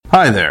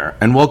Hi there,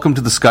 and welcome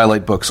to the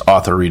Skylight Books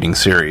author reading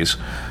series.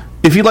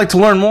 If you'd like to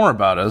learn more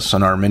about us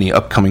and our many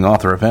upcoming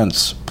author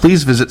events,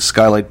 please visit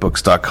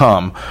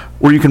skylightbooks.com,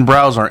 where you can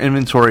browse our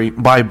inventory,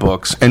 buy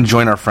books, and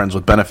join our Friends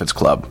with Benefits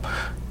Club.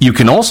 You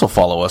can also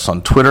follow us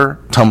on Twitter,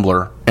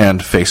 Tumblr, and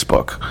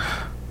Facebook.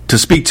 To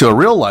speak to a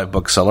real live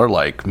bookseller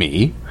like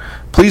me,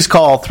 please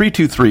call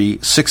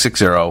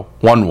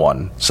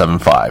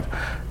 323-660-1175.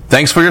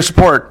 Thanks for your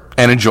support,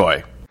 and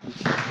enjoy.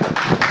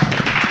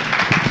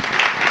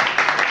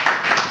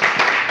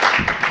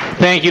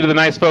 Thank you to the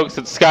nice folks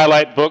at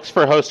Skylight Books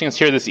for hosting us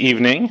here this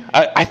evening.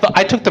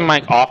 I took the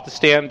mic off the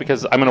stand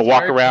because I'm going to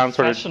walk around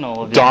sort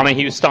of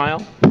Donahue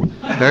style.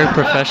 Very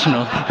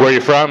professional. Where are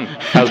you from?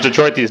 How's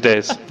Detroit these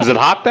days? Is it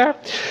hot there?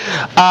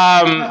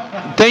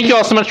 Thank you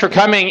all so much for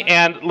coming.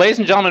 And ladies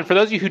and gentlemen, for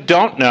those of you who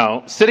don't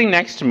know, sitting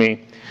next to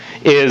me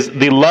is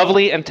the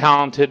lovely and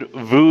talented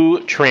Vu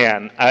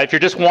Tran. If you're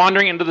just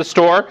wandering into the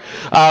store,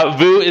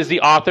 Vu is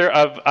the author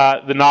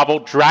of the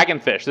novel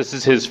Dragonfish. This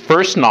is his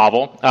first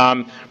novel.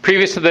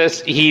 Previous to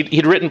this,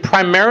 he'd written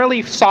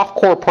primarily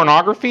softcore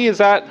pornography. Is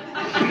that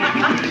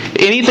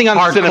anything on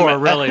hardcore, cinema?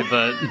 Really,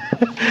 but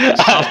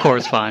softcore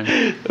is fine.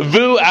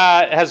 Vu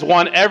has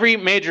won every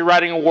major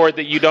writing award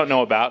that you don't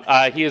know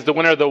about. He is the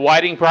winner of the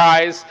Whiting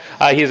Prize.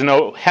 He is an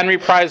O. Henry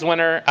Prize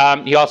winner.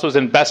 He also is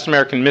in Best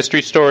American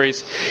Mystery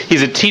Stories.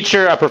 He's a teacher,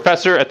 a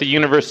professor at the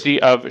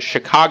University of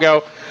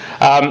Chicago.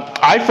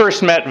 I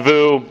first met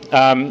Vu.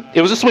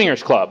 It was a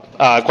swingers club,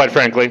 quite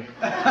frankly.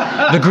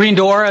 The Green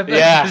Door?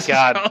 Yeah,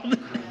 God.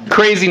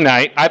 Crazy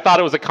night. I thought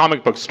it was a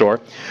comic book store.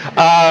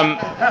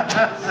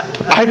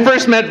 I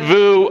first met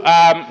Vu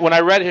when I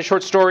read his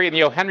short story in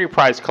the O. Henry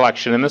Prize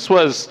collection, and this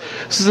is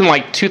in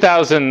like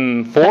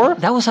 2004.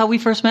 That was how we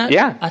first met?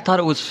 Yeah. I thought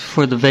it was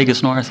for the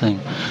Vegas Noir thing.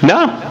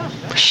 No.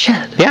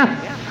 Shit. Yeah.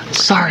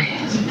 Sorry.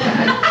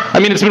 I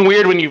mean, it's been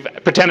weird when you've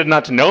pretended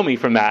not to know me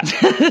from that,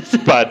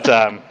 but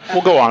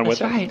we'll go on with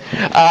it. Right.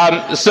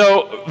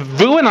 So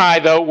Vu and I,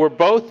 though, were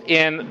both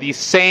in the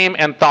same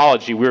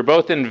anthology. We were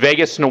both in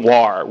Vegas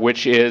Noir,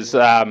 which is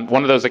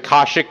one of those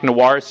Akashic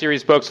Noir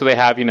series books. So they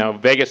have,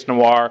 Vegas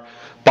Noir,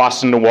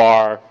 Boston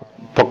Noir,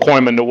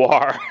 Pacoima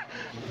Noir.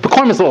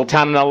 Pacoima's a little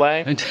town in L.A.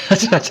 I did not know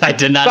that. I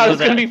thought it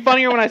was going to be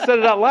funnier when I said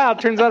it out loud.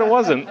 Turns out it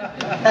wasn't.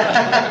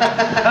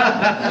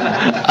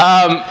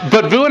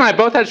 But Vu and I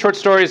both had short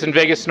stories in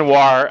Vegas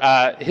Noir.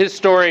 His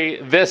story,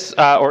 This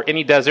or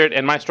Any Desert,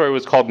 and my story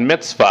was called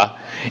Mitzvah.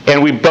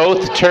 And we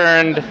both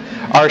turned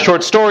our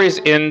short stories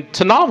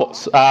into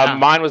novels.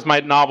 Mine was my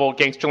novel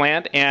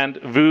Gangsterland, and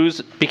Vu's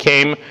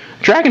became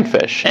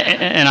Dragonfish.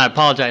 And I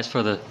apologize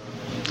for the,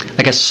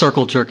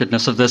 circle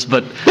jerkedness of this,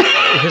 but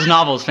his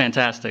novel is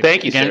fantastic.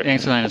 Thank you, sir.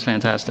 Gangsterland is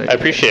fantastic. I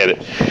appreciate it.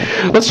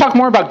 Let's talk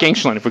more about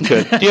Gangsterland, if we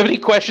could. Do you have any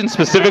questions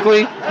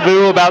specifically,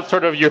 Vu, about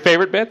sort of your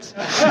favorite bits?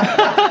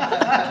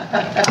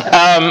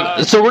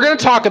 So we're going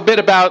to talk a bit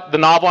about the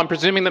novel. I'm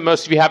presuming that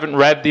most of you haven't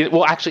read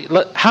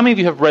how many of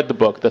you have read the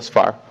book thus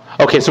far?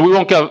 Okay, so we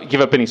won't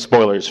give up any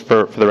spoilers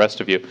for the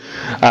rest of you.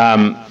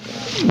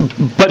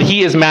 But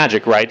he is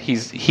magic, right?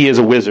 He is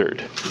a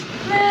wizard.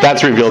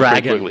 That's revealed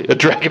pretty quickly. A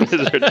dragon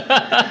wizard.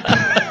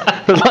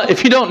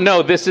 If you don't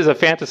know, this is a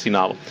fantasy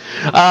novel.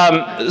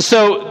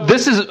 So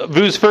this is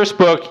Vu's first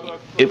book,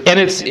 and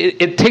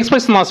it takes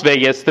place in Las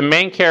Vegas. The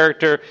main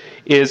character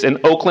is an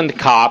Oakland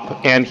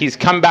cop, and he's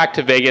come back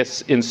to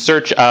Vegas in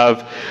search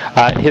of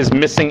his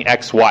missing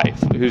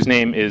ex-wife, whose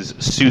name is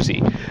Susie,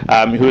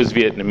 who is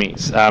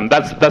Vietnamese.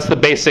 That's the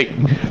basic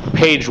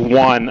page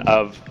one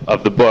of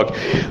the book.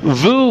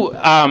 Vu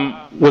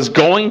was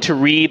going to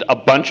read a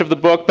bunch of the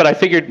book, but I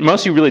figured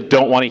most of you really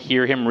don't want to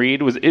hear him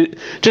read.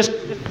 Just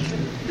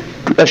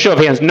a show of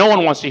hands, no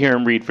one wants to hear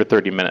him read for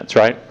 30 minutes,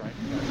 right?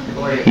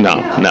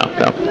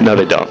 No,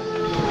 they don't.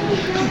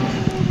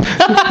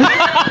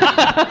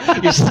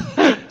 You're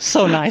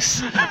so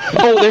nice.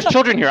 Oh, there's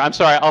children here. I'm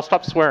sorry. I'll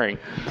stop swearing.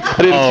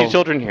 I didn't see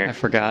children here. I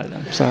forgot.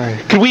 I'm sorry.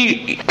 Can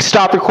we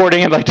stop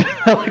recording? I'd like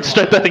to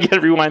start that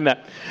again, rewind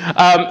that.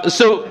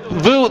 So,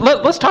 Vu,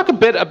 let's talk a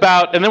bit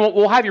about, and then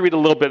we'll have you read a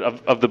little bit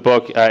of the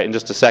book in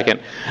just a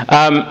second.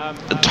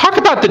 Talk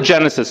about the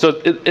genesis. So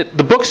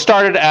the book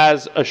started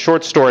as a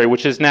short story,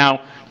 which is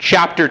now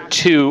Chapter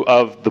 2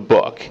 of the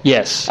book.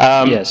 Yes.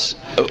 Yes.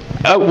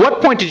 At what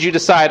point did you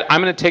decide,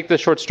 I'm going to take this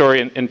short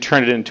story and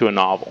turn it into a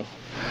novel?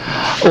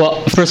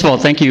 Well, first of all,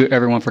 thank you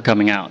everyone for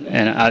coming out.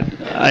 And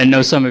I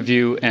know some of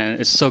you,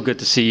 and it's so good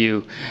to see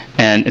you,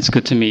 and it's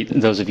good to meet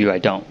those of you I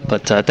don't.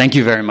 But thank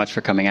you very much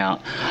for coming out.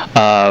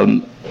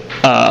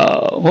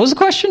 What was the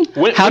question?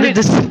 How did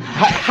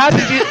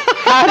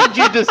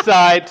you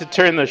decide to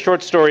turn the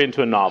short story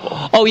into a novel?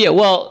 Oh, yeah,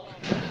 well,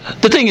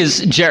 the thing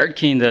is, Jared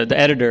Keene, the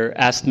editor,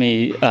 asked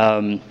me,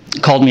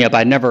 called me up.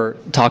 I'd never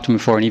talked to him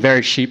before, and he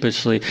very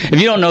sheepishly, if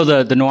you don't know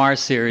the noir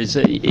series,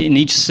 in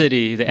each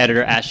city, the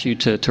editor asks you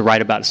to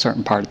write about a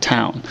certain part of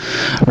town,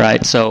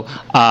 right? So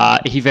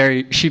he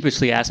very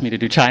sheepishly asked me to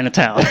do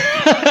Chinatown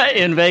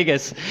in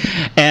Vegas,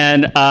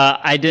 and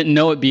I didn't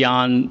know it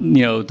beyond,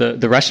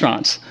 the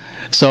restaurants.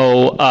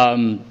 So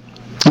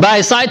But I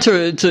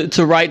decided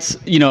to write,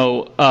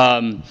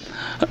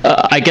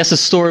 I guess a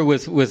story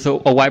with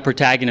a white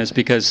protagonist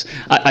because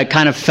I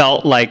kind of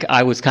felt like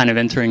I was kind of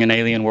entering an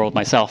alien world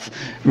myself,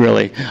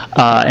 really.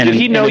 Did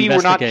he know you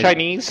were not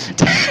Chinese?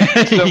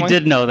 He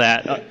did know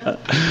that,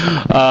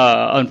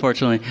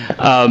 unfortunately.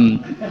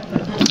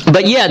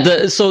 But yeah,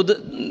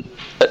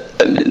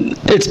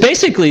 it's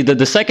basically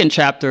the second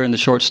chapter and the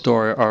short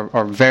story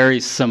are very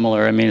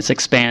similar. I mean, it's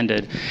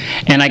expanded,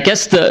 and I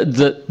guess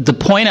the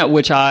point at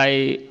which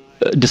I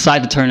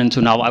decided to turn into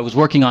a novel. I was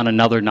working on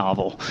another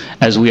novel,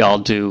 as we all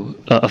do,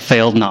 a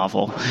failed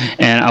novel,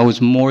 and I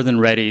was more than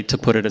ready to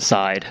put it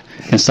aside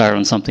and start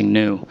on something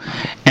new.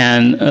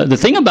 And the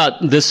thing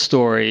about this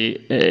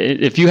story,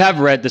 if you have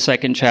read the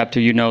second chapter,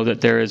 you know that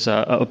there is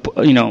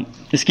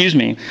excuse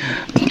me.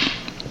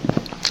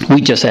 We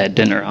just had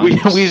dinner. We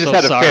just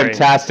had a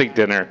fantastic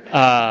dinner.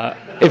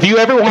 If you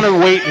ever want to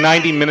wait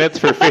 90 minutes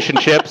for fish and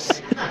chips,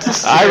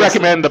 I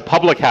recommend the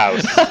Public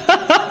House.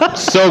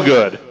 So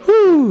good.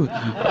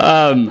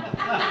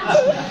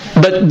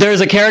 But there's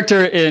a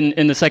character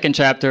in the second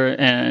chapter,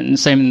 and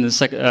same in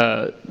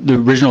the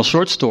original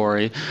short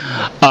story,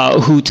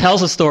 who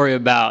tells a story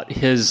about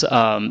his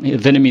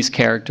Vietnamese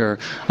character,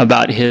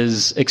 about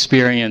his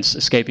experience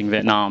escaping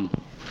Vietnam.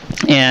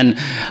 And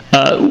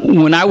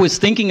when I was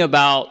thinking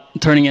about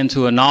turning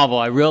into a novel,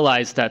 I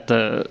realized that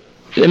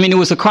it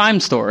was a crime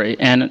story,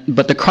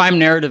 but the crime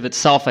narrative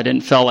itself, I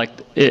didn't feel like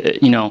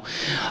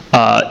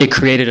it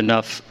created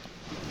enough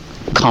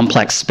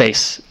complex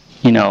space.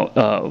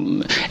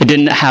 It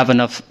didn't have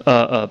enough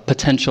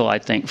potential, I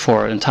think,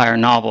 for an entire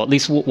novel, at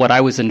least what I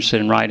was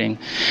interested in writing.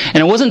 And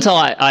it wasn't until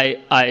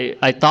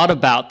I thought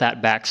about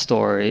that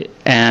backstory,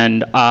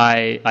 and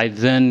I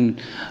then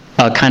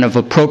kind of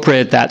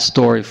appropriated that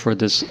story for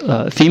this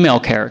female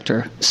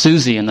character,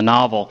 Susie, in the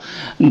novel,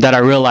 that I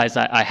realized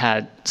I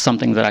had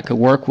something that I could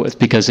work with,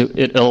 because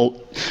it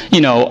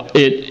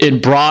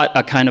brought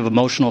a kind of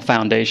emotional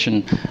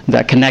foundation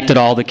that connected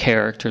all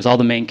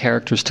the main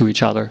characters to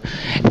each other,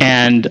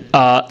 and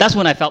that's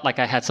when I felt like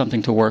I had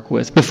something to work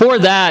with. Before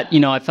that,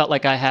 I felt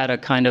like I had a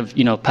kind of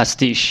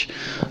pastiche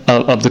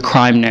of the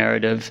crime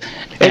narrative,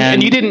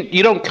 and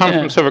you don't come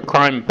from sort of a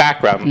crime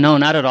background. No,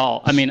 not at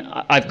all. I mean,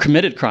 I've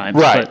committed crimes,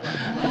 right?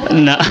 But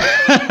no.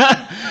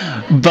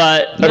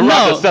 But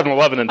no,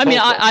 7-Eleven in I mean,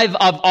 Tulsa.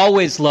 I've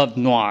always loved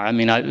noir. I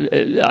mean,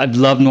 I've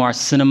loved noir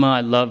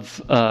cinema.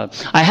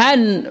 I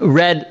hadn't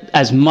read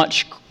as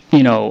much,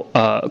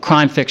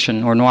 crime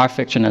fiction or noir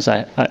fiction as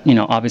I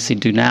obviously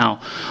do now,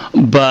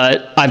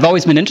 but I've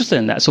always been interested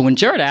in that. So when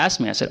Jared asked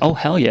me, I said, "Oh,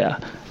 hell yeah."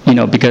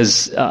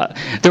 Because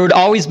there had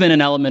always been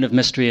an element of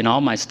mystery in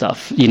all my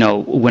stuff.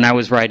 When I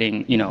was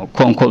writing,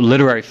 quote unquote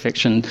literary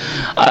fiction,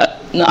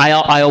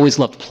 I always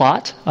loved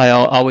plot. I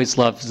always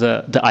loved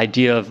the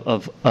idea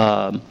of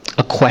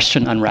a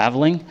question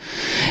unraveling,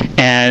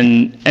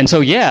 and so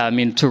yeah, I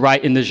mean, to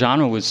write in the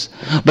genre was.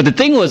 But the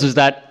thing was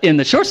that in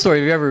the short story,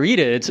 if you ever read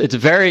it, it's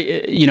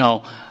very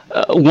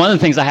one of the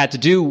things I had to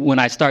do when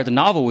I started the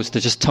novel was to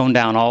just tone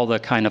down all the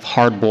kind of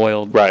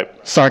hard-boiled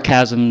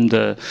sarcasm.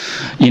 Again,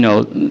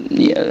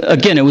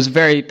 it was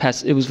very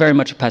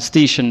much a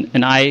pastiche,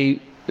 and I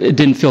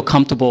didn't feel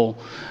comfortable,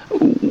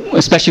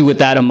 especially with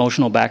that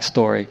emotional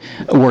backstory,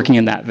 working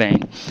in that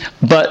vein.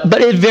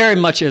 But it very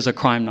much is a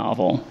crime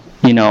novel.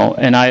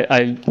 And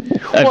I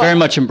very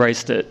much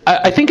embraced it.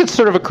 I think it's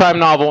sort of a crime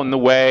novel in the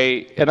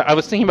way, and I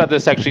was thinking about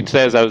this actually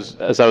today as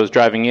I was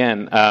driving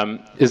in,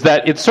 is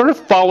that it sort of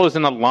follows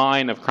in a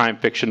line of crime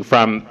fiction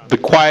from The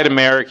Quiet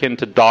American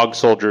to Dog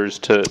Soldiers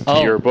to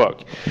your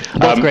book.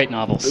 Both great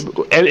novels.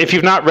 And if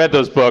you've not read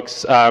those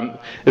books,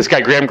 this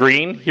guy Graham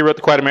Greene, he wrote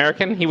The Quiet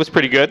American. He was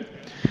pretty good.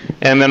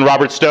 And then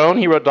Robert Stone,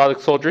 he wrote Dog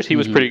Soldiers. He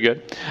was pretty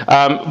good.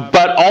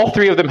 But all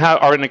three of them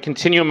are in a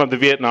continuum of the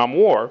Vietnam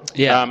War.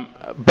 Yeah.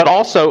 But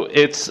also,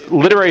 it's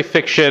literary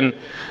fiction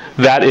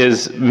that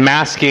is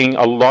masking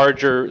a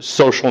larger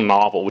social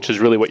novel, which is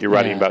really what you're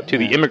writing about, too,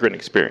 the immigrant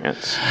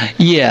experience.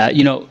 Yeah,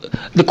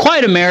 The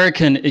Quiet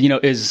American,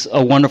 is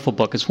a wonderful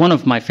book. It's one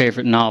of my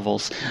favorite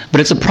novels,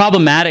 but it's a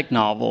problematic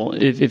novel.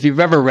 If you've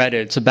ever read it,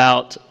 it's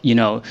about,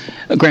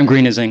 Graham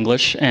Greene is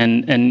English,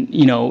 and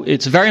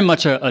it's very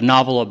much a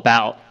novel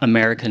about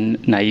American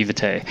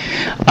naivete.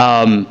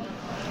 And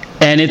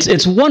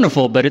it's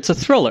wonderful, but it's a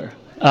thriller.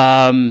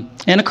 And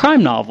a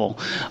crime novel.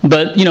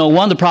 But,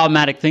 one of the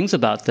problematic things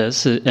about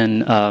this,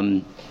 and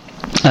Vit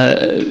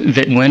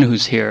Nguyen,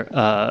 who's here,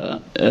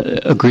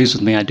 agrees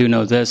with me, I do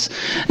know this,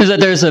 is that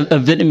there's a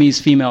Vietnamese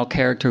female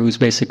character who's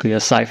basically a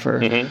cipher,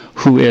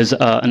 who is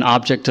an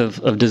object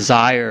of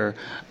desire,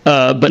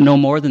 but no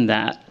more than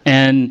that.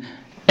 And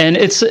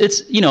it's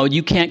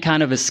you can't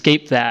kind of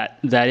escape that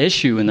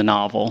issue in the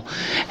novel,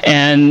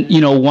 and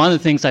one of the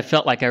things I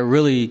felt like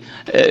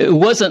it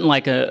wasn't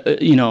like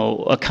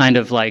a kind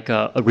of like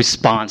a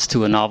response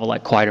to a novel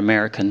like Quiet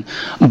American,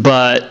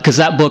 but because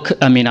that book,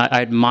 I mean,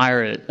 I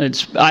admire it.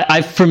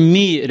 For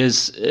me it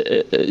is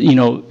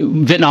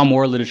Vietnam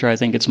War literature. I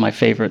think it's my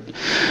favorite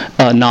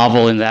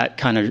novel in that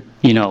kind of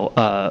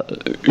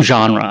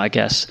genre, I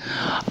guess.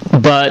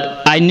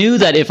 But I knew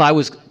that if I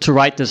was to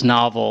write this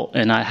novel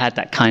and I had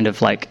that kind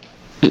of like,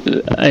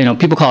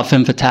 people call it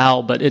femme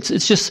fatale, but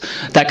it's just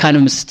that kind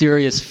of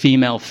mysterious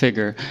female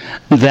figure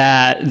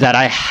that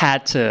I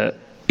had to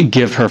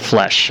give her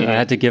flesh. I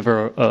had to give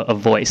her a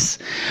voice,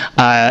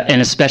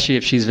 and especially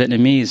if she's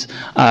Vietnamese,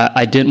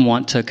 I didn't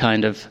want to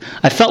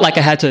I felt like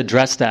I had to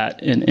address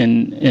that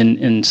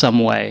in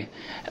some way.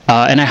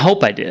 And I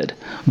hope I did,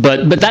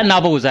 but that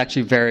novel was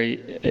actually very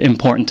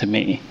important to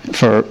me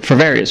for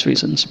various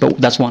reasons.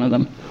 But that's one of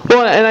them.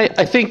 Well, and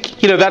I think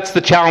that's the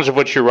challenge of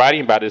what you're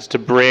writing about, is to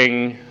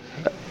bring.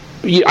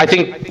 I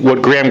think what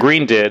Graham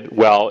Greene did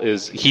well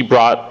is he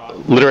brought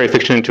literary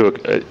fiction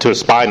into a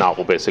spy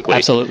novel, basically.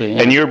 Absolutely,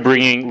 yeah. And you're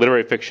bringing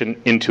literary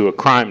fiction into a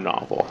crime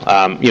novel.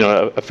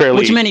 A fairly,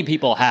 which many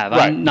people have.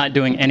 Right. I'm not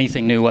doing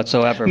anything new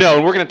whatsoever. No,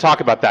 and we're going to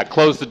talk about that.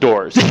 Close the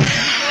doors.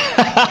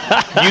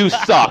 You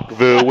suck,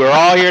 Vu. We're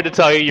all here to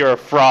tell you you're a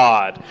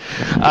fraud.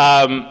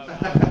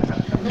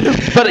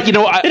 But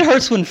it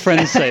hurts when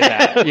friends say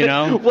that.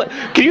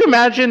 Can you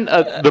imagine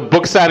the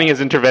book signing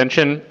as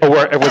intervention, or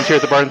where everyone's here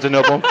at the Barnes and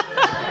Noble?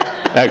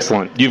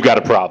 Excellent. You've got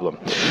a problem.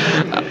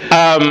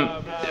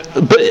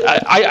 But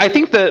I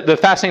think the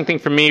fascinating thing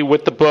for me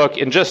with the book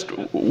and just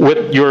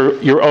with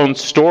your own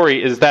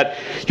story is that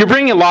you're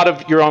bringing a lot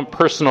of your own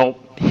personal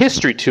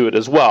history to it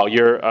as well.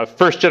 You're a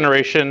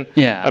first-generation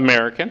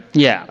American.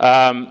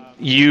 Yeah.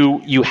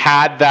 You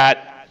had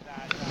that,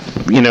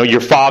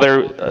 your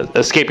father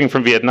escaping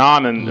from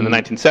Vietnam in the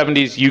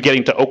 1970s, you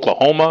getting to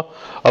Oklahoma,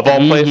 of all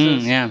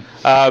places. Yeah.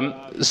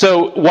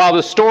 So while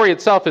the story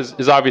itself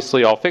is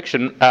obviously all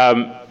fiction,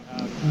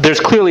 there's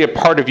clearly a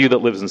part of you that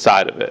lives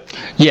inside of it.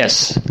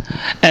 Yes,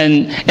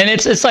 and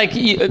it's like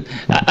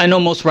I know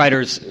most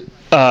writers,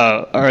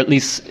 or at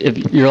least if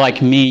you're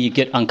like me, you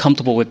get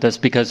uncomfortable with this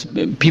because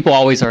people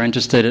always are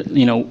interested,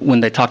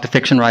 when they talk to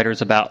fiction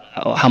writers about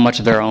how much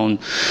of their own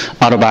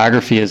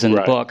autobiography is in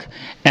the book,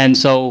 and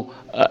so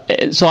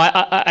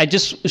I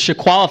just should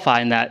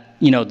qualify in that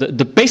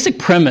the basic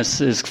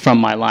premise is from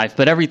my life,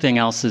 but everything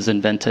else is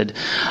invented.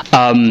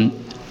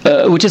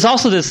 Which is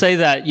also to say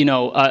that,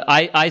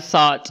 I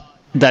thought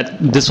that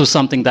this was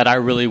something that I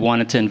really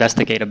wanted to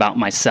investigate about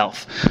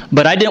myself.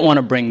 But I didn't want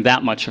to bring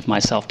that much of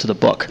myself to the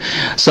book.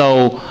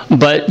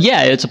 But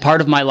yeah, it's a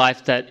part of my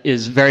life that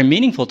is very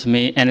meaningful to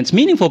me, and it's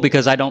meaningful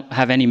because I don't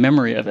have any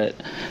memory of it,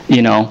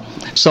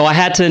 So I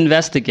had to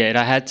investigate.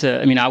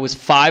 I was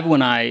 5 when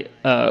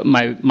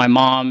my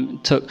mom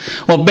took,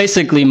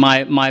 basically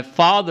my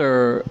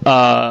father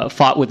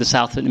fought with the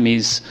South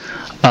Vietnamese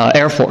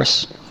Air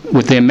Force,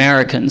 with the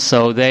Americans.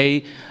 So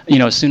they,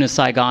 as soon as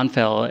Saigon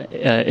fell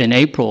in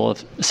April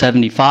of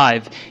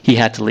 1975, he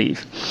had to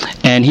leave.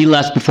 And he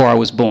left before I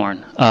was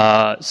born.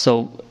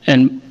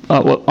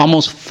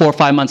 Almost 4 or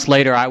 5 months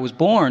later, I was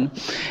born,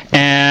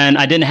 and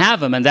I didn't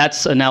have him. And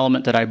that's an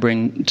element that I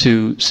bring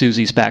to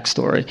Susie's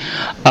backstory.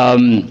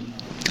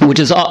 Which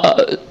is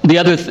the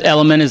other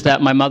element is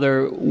that my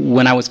mother,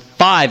 when I was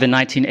 5 in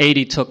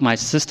 1980, took my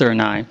sister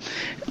and I,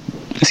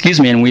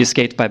 and we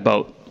escaped by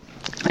boat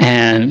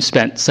and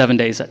spent 7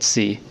 days at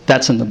sea.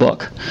 That's in the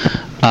book.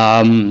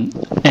 And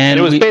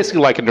it was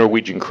basically like a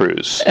Norwegian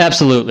cruise.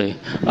 Absolutely.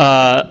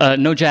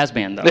 No jazz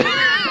band, though.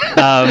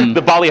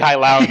 The Bali High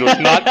Lounge was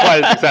not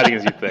quite as exciting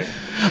as you'd think.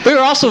 We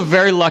were also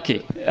very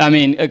lucky.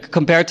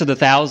 Compared to the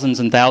thousands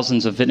and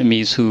thousands of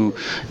Vietnamese who,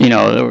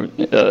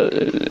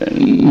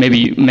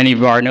 maybe many of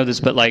you already know this,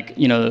 but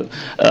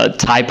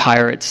Thai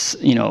pirates,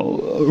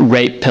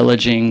 rape,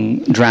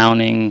 pillaging,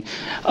 drowning,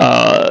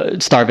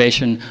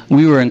 starvation.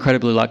 We were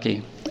incredibly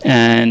lucky.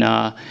 And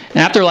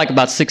after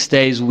about 6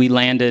 days, we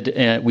landed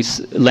in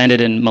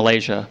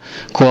Malaysia,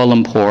 Kuala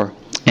Lumpur.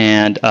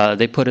 And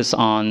they put us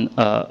on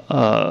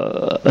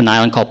an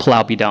island called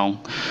Pulau Bidong,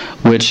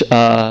 which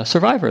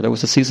Survivor. There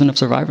was a season of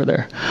Survivor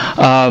there.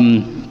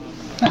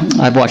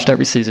 I've watched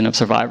every season of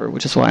Survivor,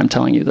 which is why I'm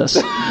telling you this.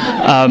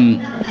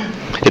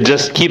 It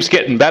just keeps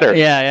getting better.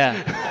 Yeah.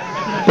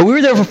 But we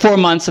were there for 4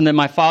 months, and then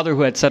my father,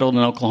 who had settled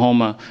in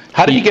Oklahoma.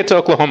 How did you get to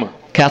Oklahoma?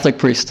 Catholic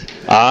priest.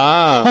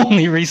 Ah.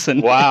 Only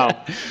recent. Wow.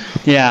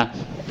 Yeah.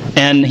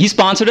 And he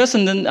sponsored us,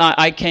 and then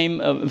I came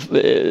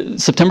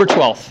September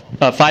 12th,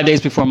 5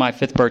 days before my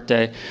 5th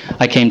birthday.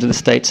 I came to the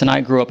States, and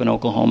I grew up in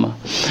Oklahoma.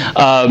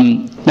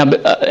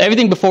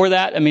 Everything before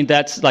that,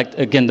 that's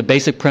again, the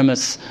basic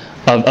premise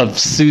of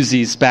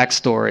Susie's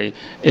backstory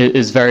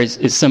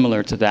is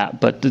similar to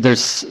that. But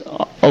there's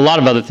a lot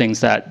of other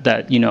things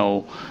that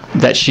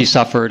she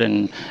suffered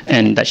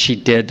and that she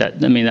did.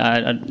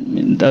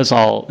 That's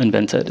all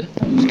invented.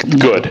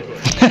 Good.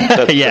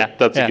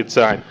 That's a good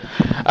sign.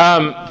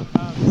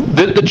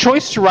 The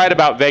choice to write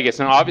about Vegas,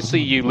 and obviously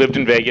you lived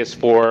in Vegas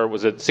for,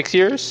 was it 6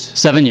 years?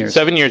 7 years.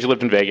 7 years you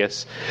lived in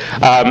Vegas.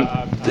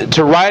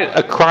 To write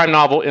a crime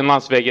novel in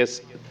Las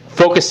Vegas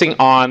focusing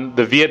on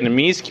the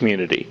Vietnamese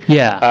community.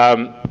 Yeah.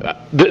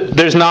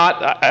 There's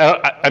not,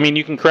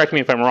 you can correct me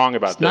if I'm wrong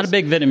about this. Not a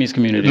big Vietnamese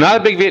community.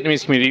 Not a big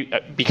Vietnamese community,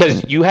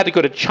 because you had to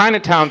go to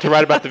Chinatown to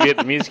write about the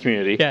Vietnamese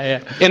community.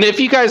 Yeah. And if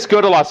you guys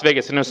go to Las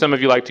Vegas, I know some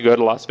of you like to go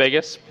to Las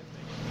Vegas.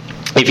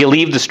 if you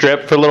leave the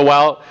Strip for a little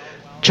while,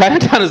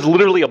 Chinatown is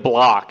literally a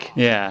block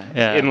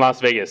in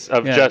Las Vegas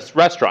of just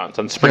restaurants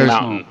on Spring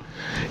Mountain.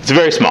 It's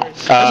very small.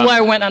 That's why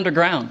I went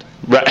underground.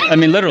 Right. I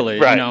mean, literally.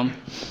 Right. You know.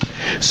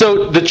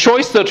 So the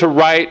choice, though, to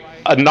write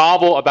a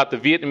novel about the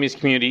Vietnamese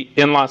community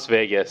in Las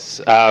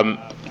Vegas,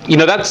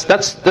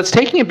 that's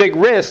taking a big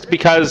risk,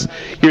 because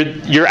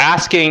you're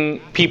asking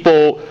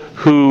people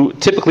who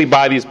typically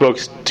buy these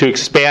books to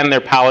expand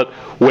their palette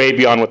way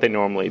beyond what they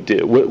normally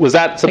do. Was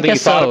that something you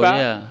thought about?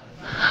 Yeah.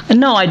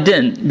 No, I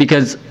didn't,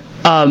 because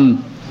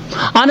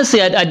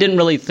honestly, I didn't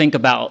really think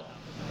about,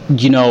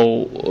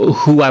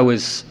 who I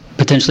was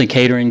potentially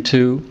catering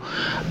to,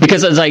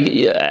 because it's like,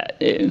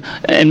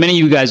 and many of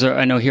you guys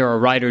I know here are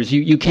writers.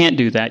 You can't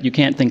do that. You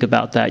can't think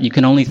about that. You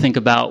can only think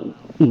about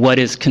what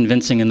is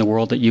convincing in the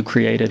world that you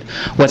created,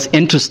 what's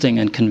interesting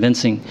and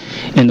convincing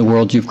in the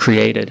world you've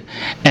created.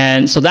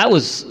 And so that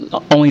was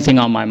the only thing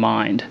on my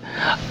mind.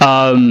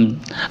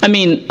 I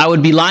mean, I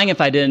would be lying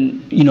if I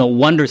didn't,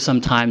 wonder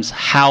sometimes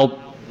how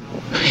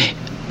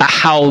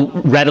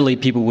readily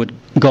people would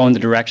go in the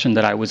direction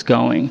that I was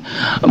going.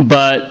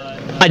 But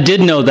I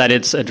did know that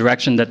it's a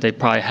direction that they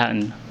probably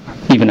hadn't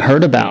even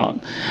heard about.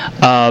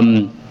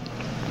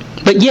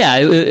 But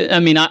yeah, I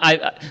mean,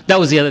 I that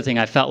was the other thing.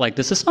 I felt like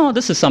this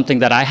is something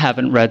that I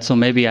haven't read, so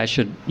maybe I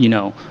should,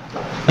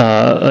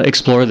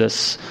 explore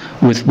this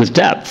with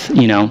depth.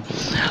 Yeah.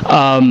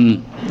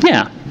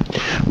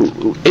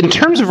 In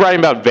terms of writing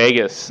about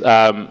Vegas,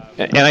 and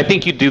I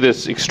think you do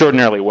this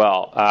extraordinarily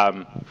well.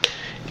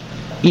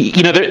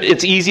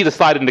 It's easy to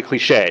slide into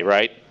cliche,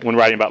 right, when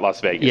writing about Las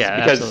Vegas,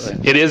 because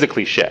absolutely. It is a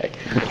cliche.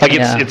 Like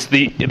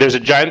there's a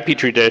giant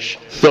petri dish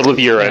filled with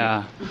urine.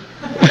 Yeah.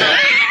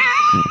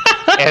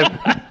 And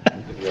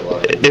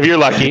if you're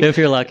lucky,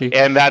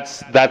 and that's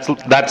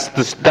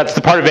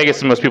the part of Vegas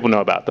that most people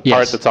know about, the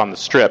part that's on the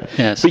Strip.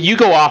 Yes. But you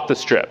go off the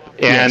Strip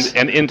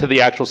and into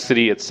the actual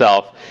city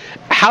itself.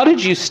 How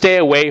did you stay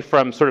away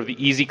from sort of the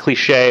easy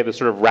cliche, the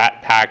sort of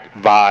Rat Pack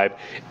vibe,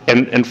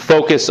 and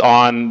focus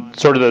on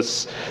sort of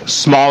this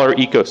smaller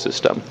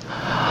ecosystem?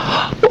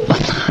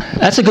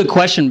 That's a good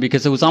question,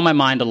 because it was on my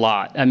mind a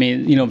lot. I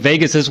mean,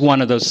 Vegas is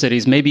one of those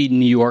cities, maybe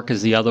New York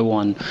is the other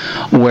one,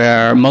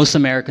 where most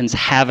Americans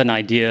have an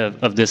idea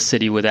of this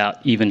city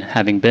without even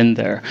having been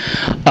there.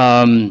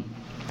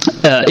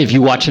 If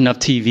you watch enough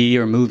TV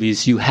or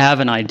movies, you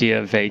have an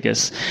idea of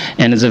Vegas,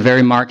 and it's a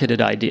very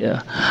marketed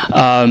idea.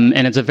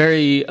 And it's a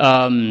very...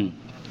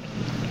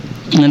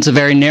 it's a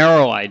very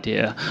narrow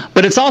idea,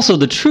 but it's also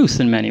the truth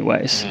in many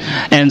ways.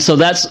 And so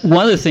that's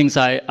one of the things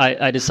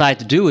I decided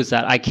to do, is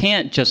that I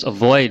can't just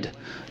avoid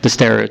the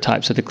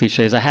stereotypes or the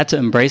cliches. I had to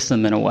embrace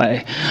them in a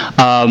way.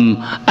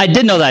 I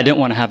did know that I didn't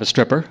want to have a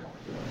stripper.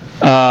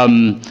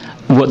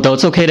 Though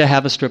it's okay to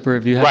have a stripper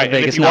if you have a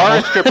Vegas novel. Right,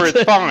 if you are a stripper,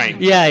 it's fine.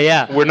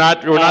 Yeah. We're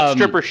not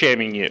stripper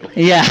shaming you.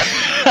 Yeah.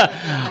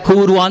 Who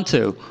would want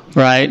to,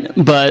 right?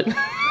 But...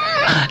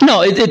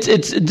 No, it's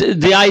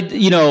the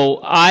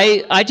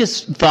I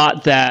just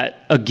thought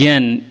that,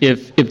 again,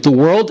 if the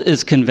world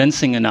is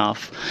convincing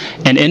enough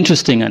and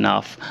interesting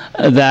enough,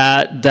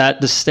 that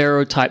the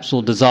stereotypes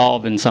will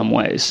dissolve in some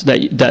ways,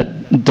 that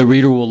the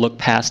reader will look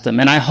past them,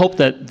 and I hope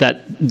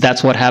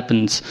that's what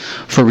happens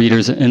for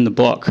readers in the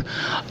book.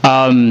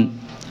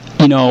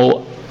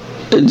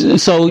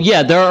 So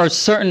yeah, there are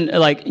certain,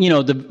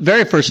 the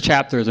very first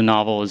chapter of the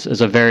novel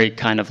is a very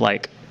kind of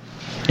like,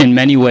 in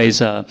many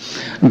ways, a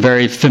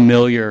very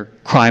familiar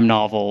crime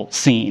novel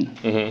scene.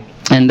 Mm-hmm.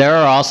 And there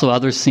are also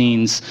other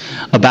scenes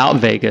about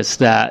Vegas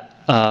that,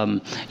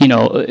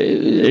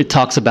 it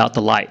talks about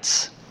the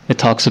lights. It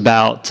talks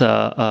about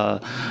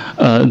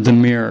the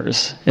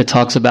mirrors. It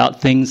talks about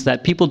things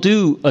that people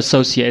do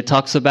associate. It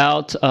talks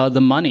about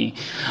the money.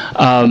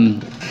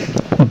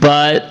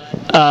 But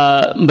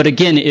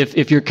again,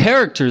 if your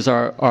characters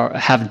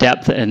have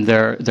depth and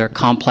they're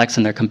complex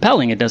and they're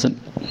compelling, it doesn't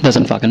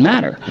fucking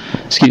matter.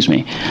 Excuse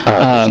me.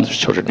 There's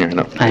children here.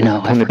 No. I know.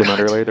 When they been out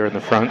earlier, they're in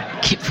the front. I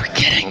keep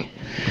forgetting.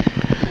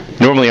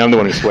 Normally, I'm the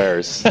one who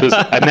swears.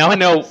 Now I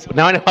know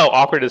how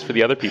awkward it is for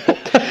the other people.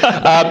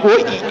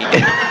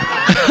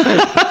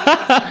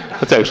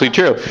 That's actually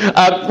true.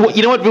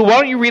 You know what?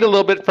 Why don't you read a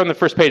little bit from the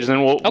first page, and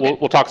then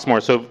we'll talk some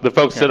more, so the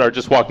folks that are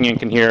just walking in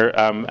can hear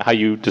how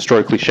you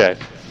destroy cliche.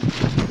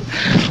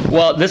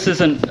 Well, this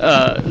isn't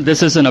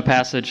a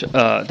passage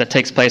that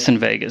takes place in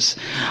Vegas.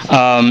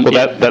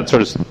 That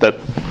sort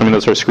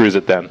of screws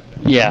it then.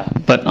 Yeah,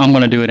 but I'm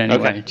going to do it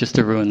anyway, just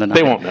to ruin the night.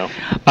 They won't know.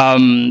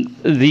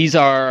 These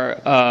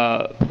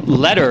are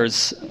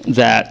letters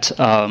that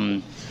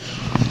a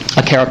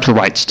character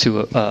writes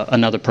to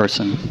another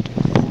person.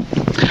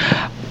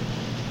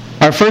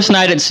 Our first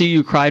night at sea,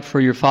 you cried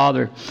for your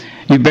father.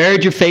 You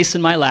buried your face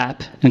in my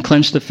lap and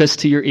clenched the fist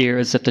to your ear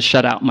as if to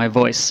shut out my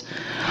voice.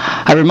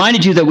 I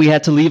reminded you that we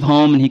had to leave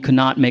home and he could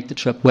not make the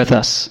trip with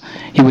us.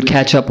 He would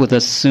catch up with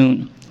us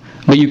soon.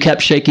 But you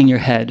kept shaking your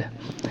head.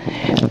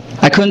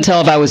 I couldn't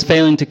tell if I was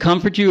failing to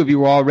comfort you, if you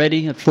were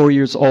already at 4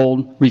 years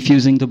old,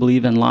 refusing to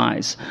believe in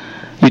lies.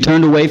 You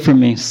turned away from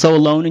me, so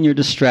alone in your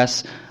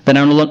distress that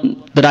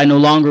I no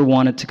longer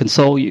wanted to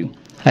console you.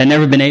 I had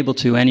never been able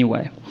to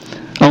anyway.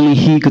 Only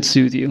he could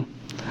soothe you.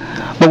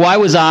 But why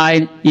was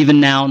I, even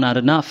now, not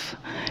enough?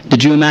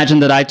 Did you imagine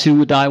that I too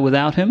would die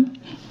without him?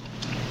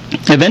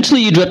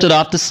 Eventually you drifted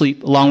off to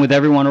sleep along with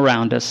everyone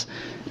around us.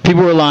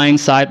 People were lying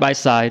side by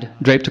side,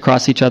 draped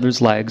across each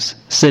other's legs,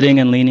 sitting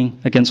and leaning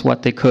against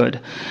what they could.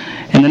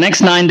 In the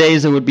next 9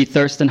 days there would be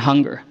thirst and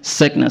hunger,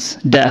 sickness,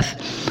 death.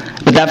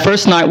 But that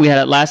first night we had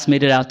at last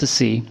made it out to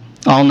sea,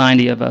 all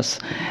 90 of us.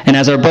 And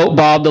as our boat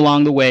bobbed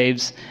along the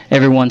waves,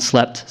 everyone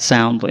slept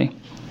soundly.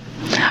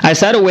 I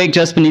sat awake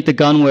just beneath the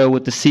gunwale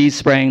with the sea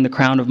spraying the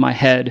crown of my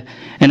head,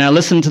 and I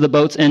listened to the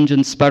boat's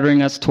engine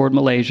sputtering us toward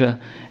Malaysia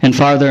and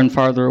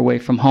farther away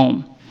from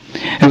home.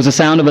 It was the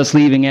sound of us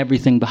leaving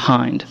everything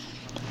behind.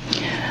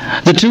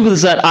 The truth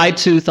is that I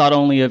too thought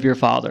only of your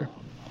father.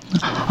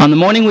 On the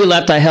morning we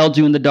left, I held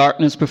you in the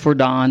darkness before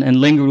dawn and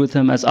lingered with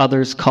him as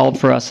others called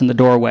for us in the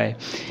doorway.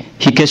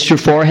 He kissed your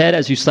forehead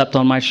as you slept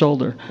on my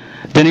shoulder.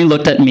 Then he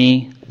looked at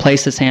me,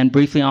 placed his hand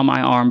briefly on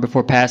my arm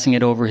before passing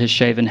it over his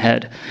shaven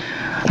head.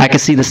 I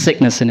could see the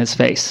sickness in his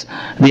face,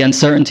 the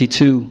uncertainty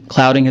too,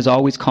 clouding his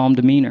always calm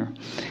demeanor.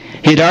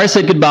 He had already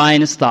said goodbye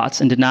in his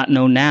thoughts and did not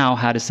know now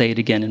how to say it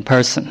again in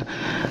person.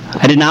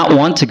 I did not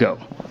want to go,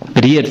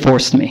 but he had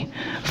forced me.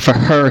 For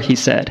her, he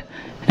said,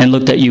 and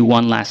looked at you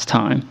one last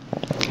time.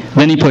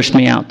 Then he pushed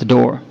me out the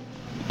door.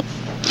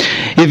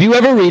 If you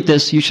ever read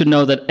this, you should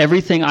know that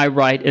everything I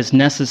write is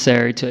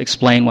necessary to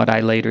explain what I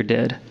later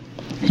did.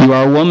 You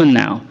are a woman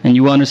now, and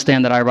you will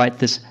understand that I write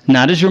this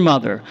not as your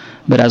mother,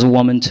 but as a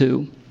woman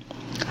too.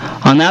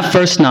 On that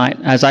first night,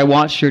 as I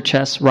watched your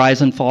chest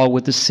rise and fall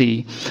with the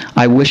sea,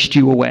 I wished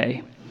you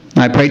away.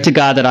 I prayed to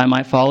God that I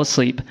might fall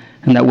asleep,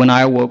 and that when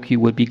I awoke,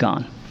 you would be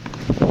gone.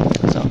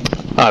 So.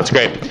 Oh, that's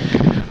great.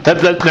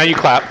 Now you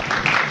clap.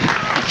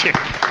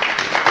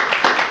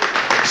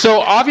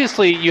 So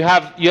obviously you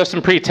have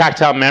some pretty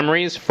tactile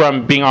memories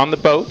from being on the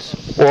boat,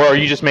 or are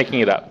you just making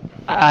it up?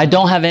 I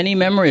don't have any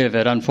memory of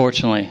it,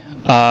 unfortunately.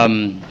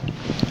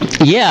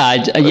 Yeah.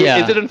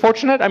 Is it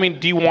unfortunate? I mean,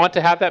 do you want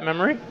to have that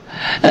memory?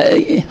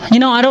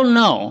 I don't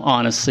know,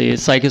 honestly.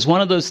 It's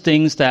one of those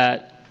things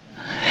that,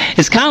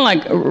 it's kind of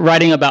like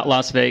writing about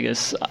Las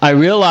Vegas. I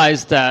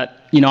realized that,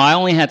 I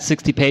only had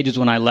 60 pages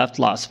when I left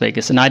Las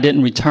Vegas, and I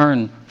didn't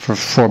return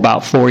for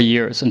about 4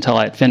 years until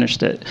I had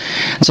finished it.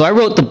 So I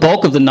wrote the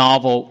bulk of the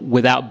novel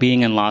without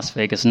being in Las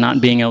Vegas,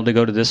 not being able to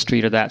go to this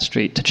street or that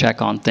street to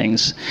check on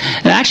things.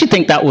 And I actually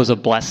think that was a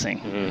blessing,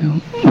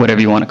 whatever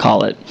you want to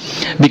call it,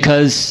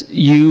 because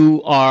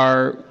you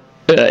are...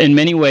 in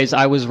many ways,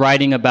 I was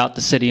writing about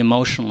the city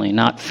emotionally,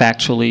 not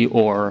factually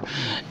or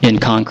in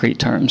concrete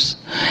terms.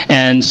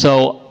 And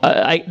so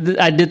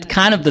I did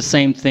kind of the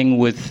same thing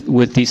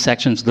with these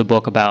sections of the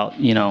book about,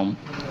 the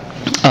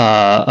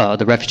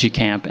refugee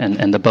camp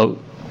and the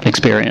boat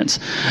experience.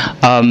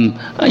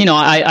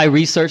 I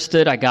researched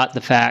it. I got the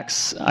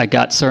facts. I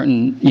got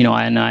certain,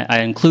 and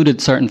I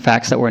included certain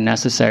facts that were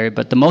necessary.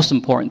 But the most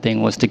important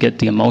thing was to get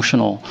the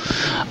emotional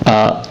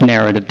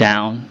narrative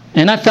down.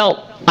 And I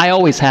felt I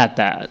always had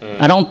that.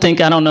 I don't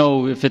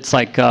know if it's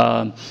like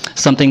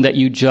something that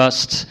you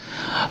just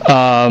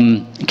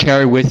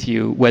carry with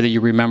you, whether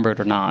you remember it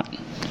or not.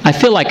 I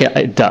feel like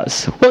it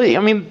does. Well, I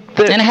mean...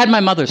 and I had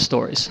my mother's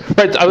stories.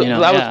 Right. What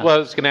I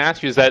was going to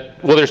ask you is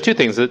that, well, there's two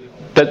things. That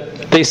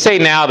they say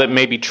now that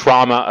maybe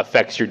trauma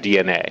affects your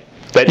DNA.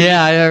 That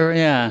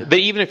That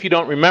even if you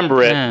don't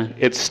remember it,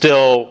 it's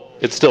still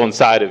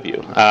inside of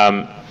you.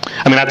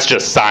 That's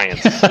just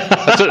science.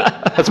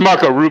 That's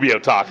Marco Rubio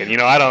talking.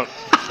 I don't...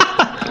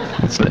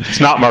 It's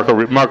not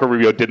Marco. Marco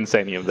Rubio didn't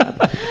say any of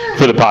that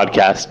for the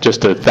podcast,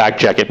 just to fact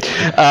check it.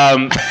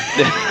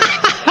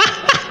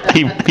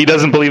 He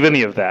doesn't believe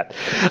any of that.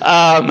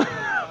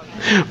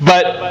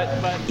 But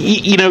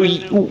you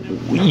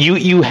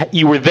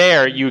were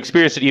there. You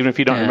experienced it, even if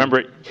you don't remember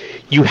it.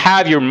 You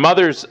have your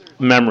mother's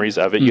memories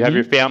of it. You have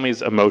your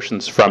family's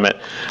emotions from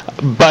it.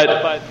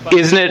 But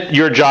isn't it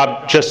your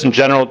job, just in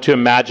general, to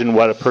imagine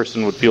what a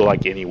person would feel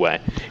like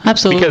anyway?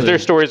 Absolutely. Because their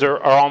stories are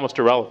almost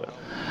irrelevant.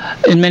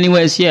 In many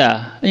ways,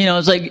 yeah.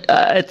 It's like,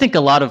 I think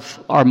a lot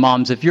of our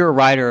moms, if you're a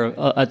writer,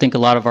 I think a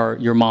lot of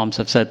your moms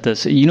have said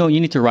this, you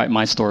need to write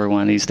my story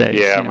one of these days.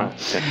 Yeah,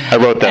 I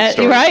wrote that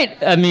story. Right.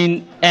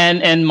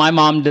 And my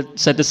mom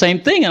said the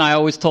same thing, and I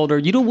always told her,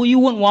 you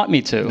wouldn't want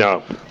me to.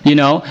 No.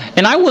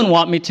 And I wouldn't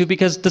want me to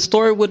because the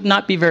story would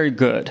not be very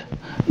good.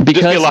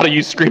 Just be a lot of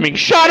you screaming,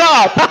 "Shut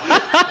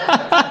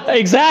up!"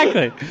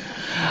 Exactly.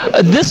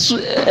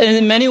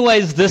 In many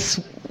ways,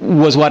 this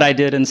was what I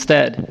did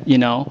instead, I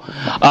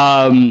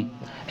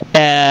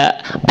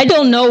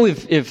don't know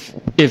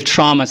if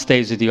trauma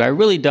stays with you. I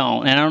really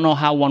don't. And I don't know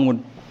how one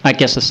would, I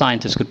guess a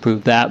scientist could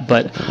prove that,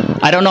 but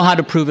I don't know how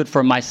to prove it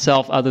for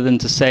myself other than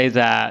to say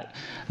that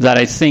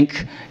I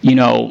think,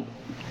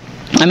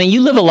 I mean,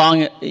 you live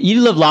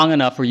long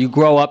enough where you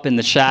grow up in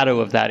the shadow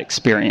of that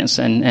experience,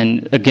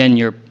 and again,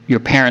 your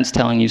parents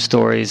telling you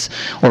stories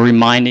or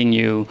reminding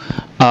you.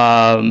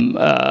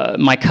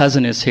 My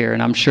cousin is here,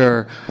 and I'm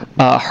sure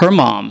her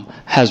mom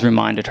has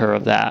reminded her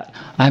of that.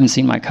 I haven't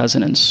seen my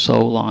cousin in so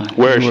long.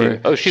 Where is she?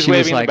 Oh, she's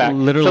waving in the back.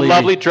 It's a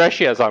lovely dress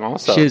she has on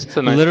also. She's it's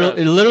a nice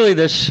literally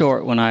this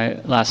short when I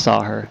last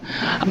saw her.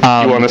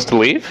 You want us to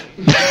leave?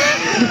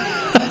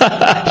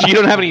 You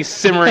don't have any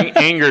simmering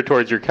anger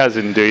towards your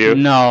cousin, do you?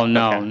 No,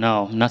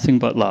 nothing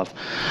but love.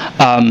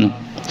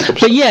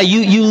 But yeah,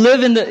 you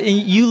live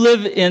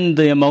in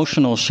the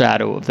emotional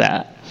shadow of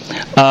that.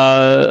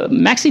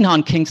 Maxine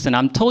Hahn Kingston,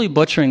 I'm totally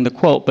butchering the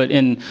quote, but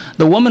in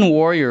The Woman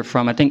Warrior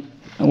from, I think,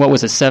 what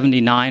was it,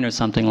 79 or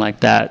something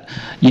like that,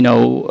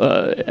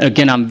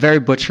 again, I'm very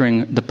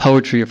butchering the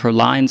poetry of her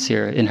lines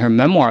here in her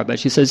memoir, but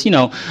she says,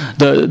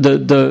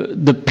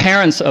 the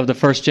parents of the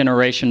first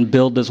generation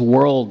build this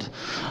world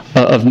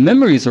of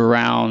memories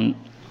around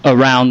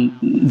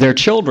their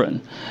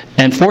children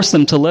and force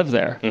them to live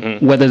there,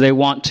 whether they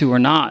want to or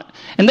not.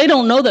 And they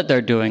don't know that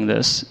they're doing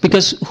this,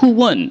 because who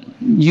wouldn't?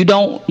 You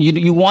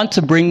want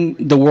to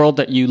bring the world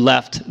that you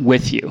left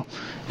with you.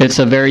 It's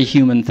a very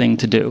human thing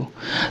to do.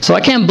 So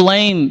I can't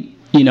blame,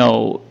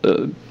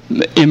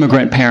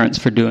 immigrant parents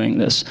for doing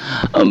this.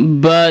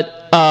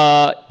 But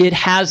it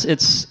has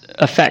its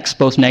effects,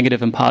 both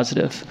negative and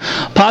positive.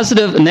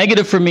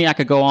 Negative for me, I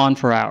could go on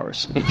for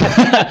hours.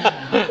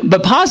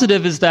 But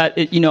positive is that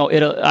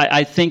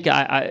I think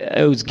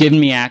it was giving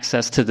me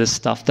access to this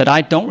stuff that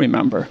I don't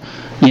remember.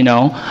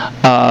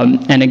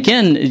 And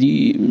again,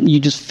 you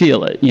just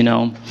feel it.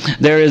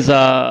 There is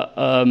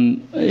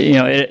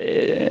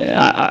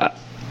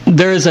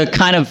there is a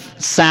kind of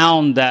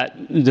sound that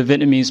the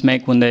Vietnamese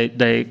make when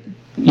they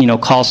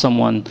call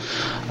someone.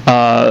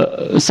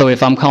 So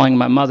if I'm calling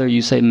my mother,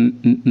 you say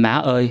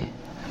 "mẹ ơi,"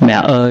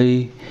 "mẹ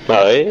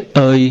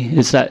ơi."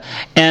 It's that,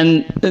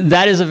 and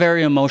that is a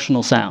very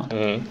emotional sound.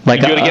 Like,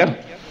 do it again.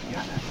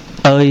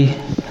 Ơi,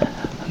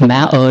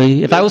 mẹ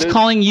ơi. If I was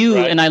calling you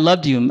and I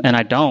loved you, and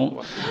I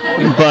don't,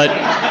 but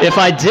if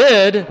I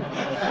did,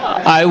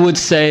 I would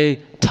say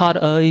 "TOD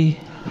ơi."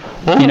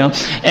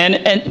 And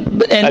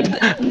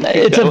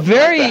it's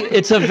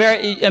a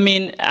very. I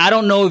mean, I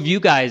don't know if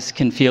you guys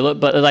can feel it,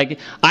 but like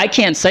I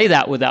can't say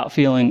that without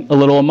feeling a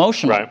little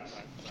emotional. Right.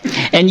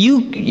 And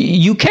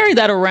you carry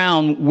that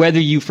around whether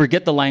you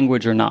forget the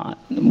language or not,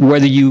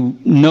 whether you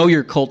know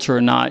your culture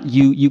or not.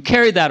 You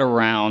carry that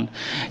around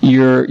in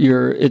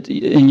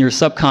your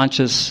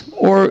subconscious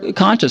or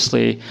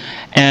consciously,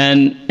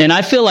 and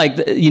I feel like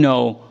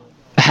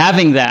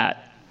having that.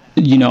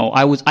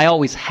 I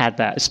always had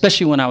that,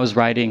 especially when I was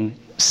writing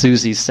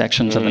Susie's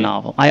sections of the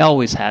novel. I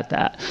always had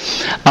that.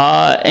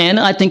 And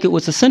I think it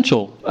was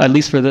essential, at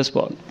least for this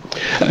book,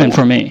 and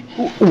for me.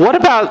 What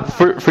about,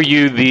 for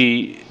you,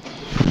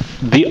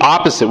 the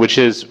opposite, which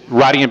is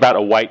writing about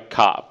a white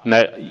cop?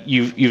 Now,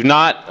 you've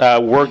not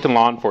worked in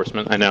law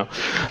enforcement, I know.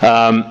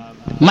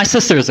 My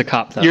sister is a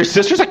cop, though. Your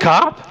sister's a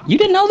cop? You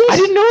didn't know this? I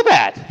didn't know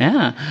that.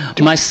 Yeah.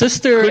 My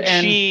sister Could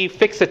she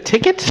fix a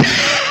ticket?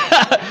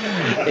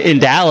 In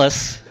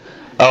Dallas.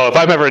 Oh, if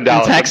I'm ever in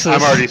Dallas, Texas.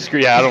 I'm already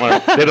screwed. Yeah,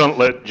 they don't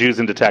let Jews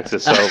into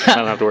Texas, so I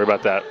don't have to worry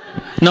about that.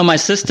 No, my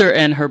sister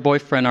and her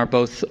boyfriend are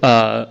both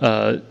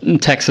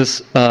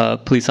Texas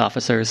police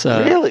officers.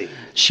 Really?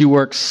 She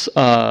works.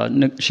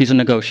 She's a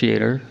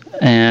negotiator,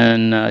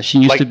 and she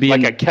used to be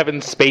like a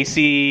Kevin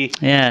Spacey.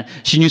 Yeah,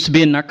 she used to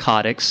be in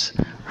narcotics.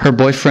 Her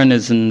boyfriend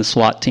is in the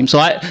SWAT team. So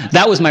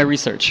that was my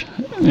research.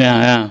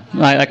 Yeah.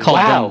 I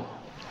called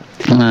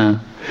them.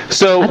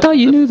 So I thought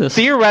you knew this.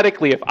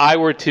 Theoretically, if I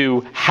were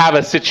to have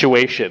a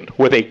situation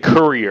with a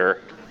courier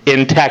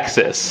in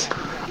Texas,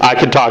 I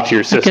could talk to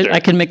your sister.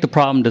 I can make the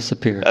problem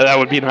disappear. That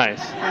would be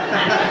nice.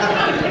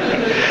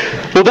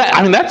 Well,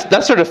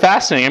 that's sort of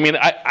fascinating. I mean,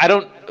 I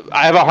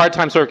have a hard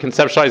time sort of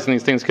conceptualizing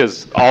these things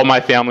because all my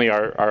family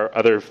are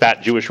other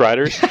fat Jewish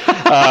writers.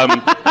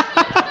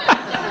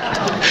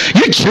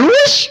 You're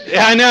Jewish?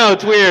 Yeah, I know,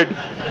 it's weird.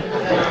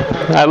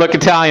 I look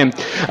Italian.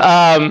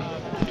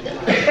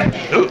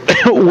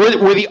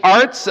 Were the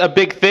arts a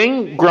big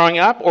thing growing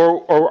up,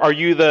 or are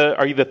you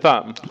the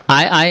thumb?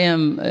 I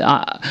am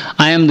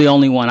the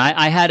only one.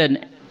 I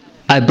had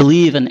I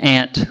believe an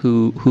aunt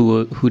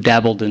who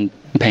dabbled in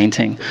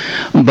painting,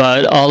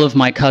 but all of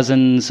my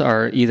cousins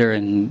are either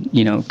in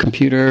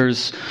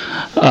computers.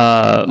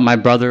 My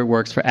brother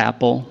works for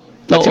Apple.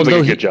 That seems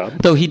like a good job.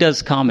 Though he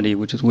does comedy,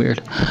 which is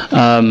weird.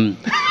 I'm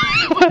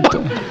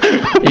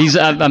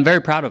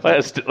very proud of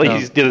him.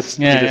 He did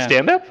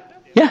stand-up?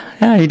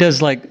 Yeah, he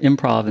does like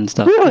improv and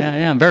stuff. Really?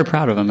 Yeah, I'm very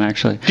proud of him,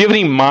 actually. Do you have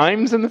any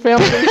mimes in the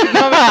family?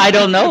 I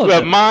don't know. We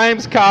have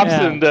mimes, cops,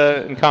 and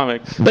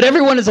comics. But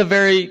everyone is a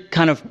very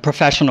kind of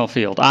professional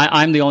field.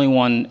 I'm the only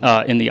one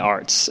in the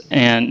arts,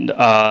 and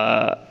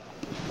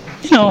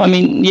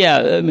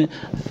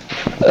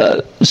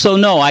So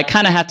no, I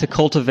kind of had to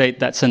cultivate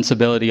that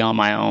sensibility on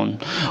my own,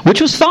 which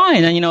was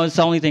fine. And it's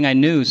the only thing I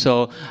knew.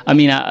 So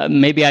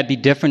maybe I'd be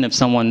different if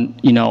someone,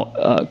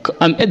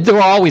 there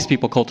were always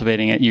people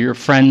cultivating it. Your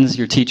friends,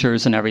 your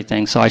teachers, and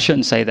everything. So I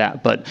shouldn't say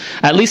that. But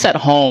at least at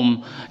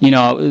home,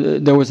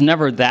 there was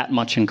never that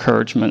much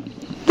encouragement.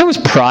 There was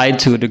pride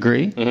to a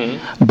degree,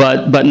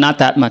 but not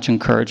that much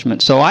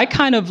encouragement. So I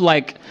kind of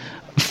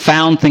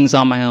found things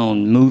on my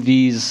own: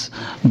 movies,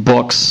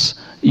 books.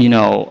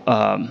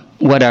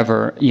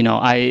 Whatever,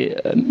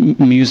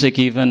 music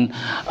even.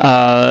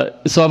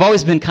 So I've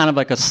always been kind of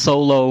like a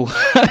solo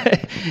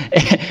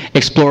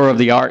explorer of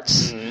the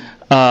arts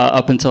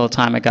up until the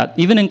time I got,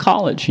 even in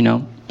college,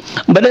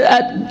 But,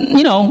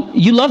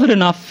 you love it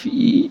enough,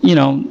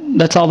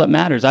 that's all that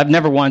matters. I've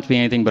never wanted to be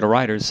anything but a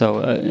writer, so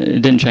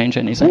it didn't change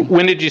anything.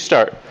 When did you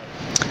start?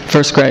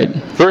 First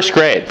grade. First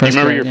grade. Do you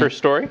remember your first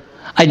story?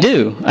 I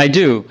do.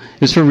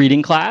 It was for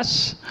reading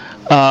class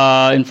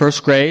in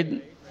first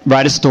grade.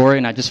 Write a story,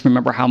 and I just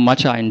remember how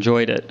much I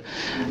enjoyed it.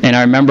 And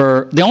I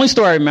remember, the only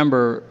story I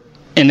remember,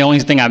 and the only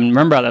thing I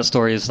remember about that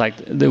story is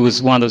there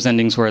was one of those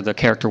endings where the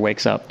character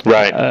wakes up.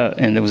 Right.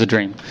 And it was a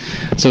dream.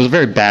 So it was a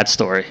very bad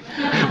story.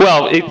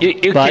 Well, it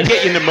can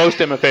get you into most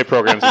MFA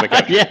programs in the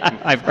country. Yeah,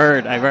 I've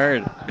heard.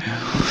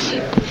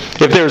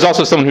 If there was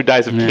also someone who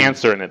dies of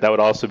cancer in it, that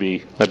would also be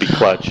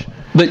clutch.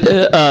 But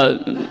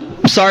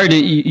sorry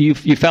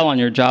you fell on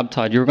your job,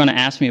 Todd. You were going to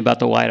ask me about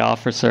the white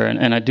officer,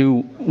 and I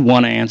do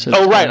want to answer.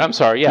 Oh, right. I'm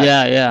sorry.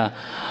 Yeah. Yeah.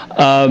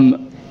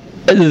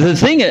 The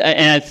thing,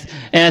 and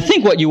I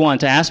think what you wanted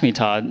to ask me,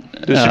 Todd,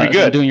 this should be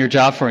good. Doing your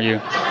job for you,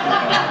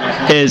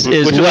 is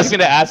would you like me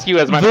to ask you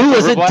as my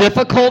was it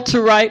difficult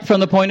to write from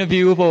the point of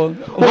view of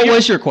what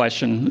was your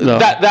question, though?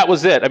 That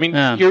was it. I mean,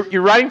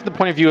 you're writing from the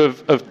point of view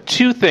of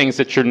two things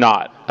that you're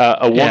not: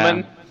 a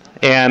woman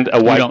and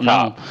a white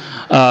cop.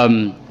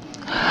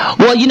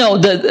 Well,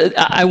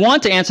 I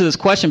want to answer this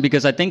question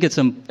because I think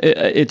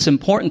it's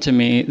important to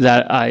me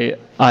that I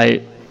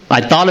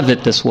thought of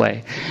it this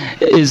way,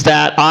 is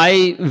that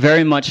I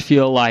very much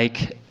feel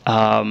like,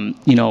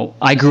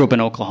 I grew up in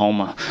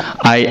Oklahoma.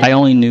 I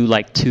only knew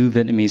two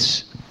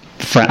Vietnamese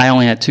friends. I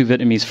only had two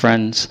Vietnamese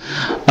friends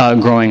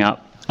growing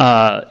up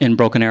in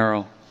Broken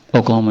Arrow,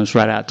 Oklahoma. Is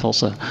right out of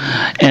Tulsa,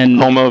 and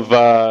home of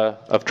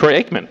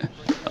Troy Aikman.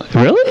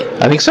 Really?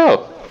 I think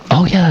so.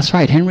 Oh yeah, that's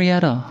right,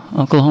 Henrietta,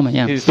 Oklahoma.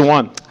 Yeah, he's the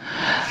one.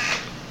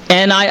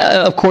 And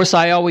of course,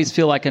 I always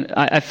feel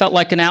I felt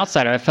like an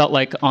outsider. I felt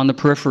like on the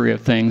periphery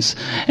of things,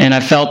 and I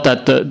felt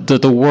that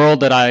the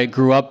world that I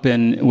grew up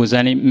in was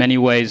in many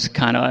ways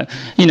kind of,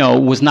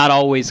 was not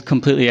always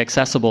completely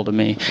accessible to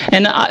me.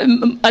 And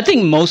I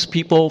think most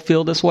people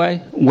feel this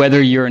way,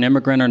 whether you're an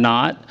immigrant or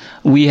not.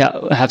 We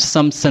have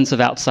some sense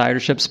of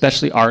outsidership,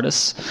 especially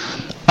artists.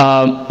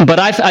 But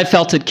I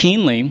felt it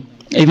keenly.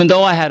 Even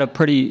though I had a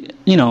pretty,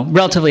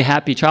 relatively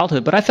happy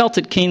childhood, but I felt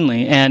it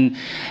keenly, and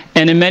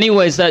in many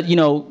ways that,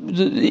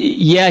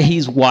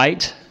 he's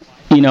white,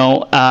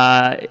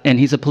 and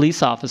he's a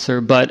police officer,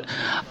 but,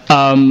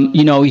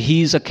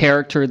 he's a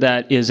character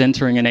that is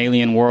entering an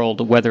alien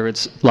world, whether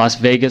it's Las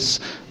Vegas,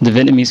 the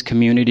Vietnamese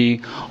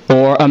community,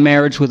 or a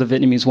marriage with a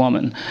Vietnamese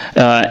woman,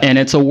 and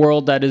it's a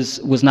world that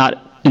was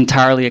not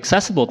entirely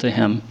accessible to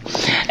him,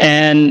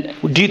 and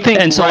do you think?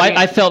 And so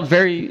I felt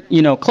very,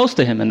 close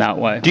to him in that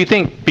way. Do you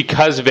think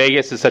because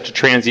Vegas is such a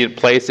transient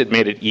place, it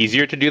made it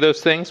easier to do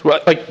those things?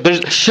 Well,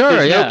 there's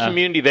no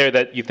community there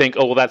that you think,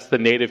 oh, well, that's the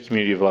native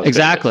community of Las Vegas.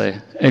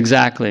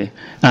 Exactly.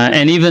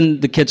 And even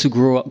the kids who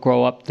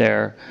grow up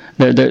there,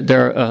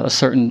 they're a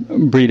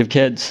certain breed of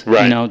kids.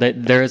 Right.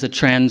 There is a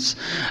trans.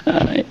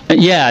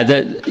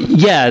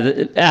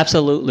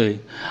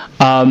 Absolutely.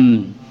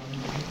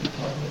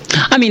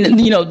 I mean,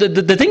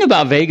 the thing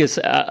about Vegas,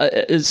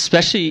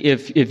 especially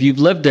if you've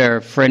lived there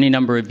for any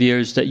number of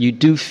years, that you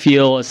do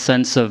feel a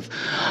sense of,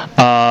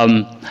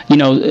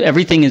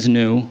 everything is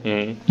new.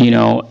 Mm-hmm.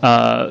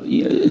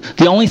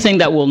 The only thing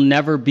that will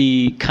never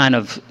be kind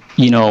of,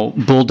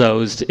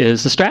 bulldozed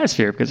is the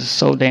stratosphere because it's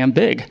so damn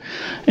big,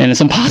 and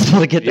it's impossible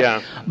to get there. Yeah.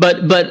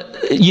 But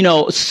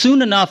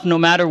soon enough, no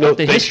matter what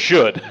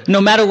no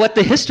matter what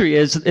the history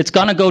is, it's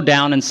going to go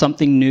down, and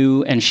something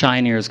new and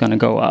shinier is going to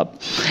go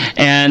up,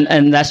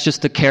 and that's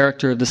just the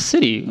character of the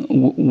city.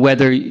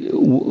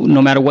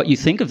 No matter what you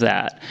think of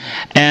that,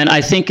 and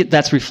I think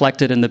that's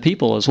reflected in the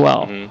people as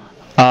well.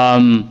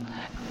 Mm-hmm.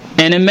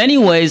 And in many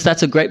ways,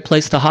 that's a great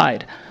place to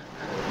hide,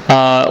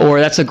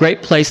 or that's a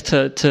great place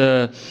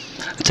to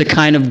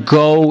kind of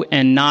go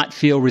and not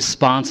feel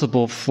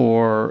responsible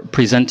for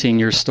presenting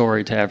your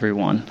story to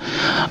everyone,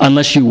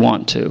 unless you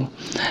want to.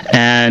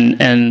 And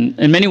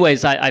in many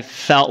ways, I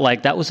felt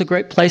like that was a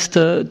great place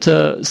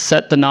to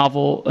set the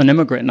novel, an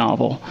immigrant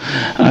novel,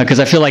 because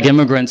I feel like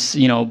immigrants,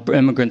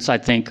 I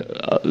think,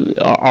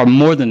 are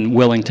more than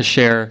willing to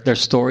share their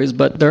stories,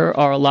 but there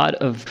are a lot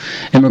of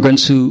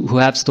immigrants who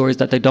have stories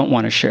that they don't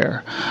want to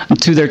share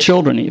to their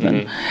children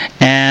even.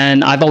 Mm-hmm.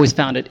 And I've always always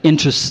found it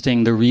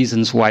interesting, the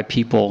reasons why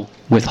people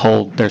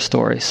withhold their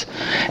stories.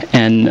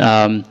 And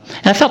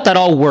I felt that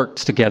all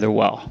worked together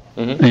well.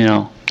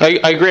 Mm-hmm.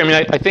 I agree. I mean,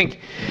 I think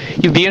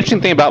the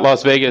interesting thing about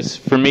Las Vegas,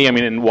 for me, I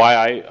mean, and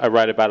why I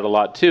write about it a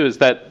lot too, is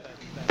that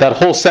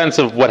whole sense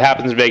of what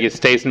happens in Vegas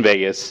stays in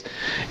Vegas.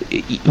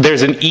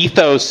 There's an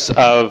ethos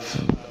of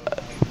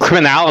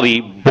criminality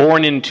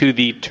born into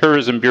the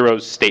Tourism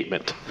Bureau's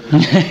statement.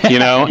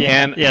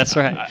 And that's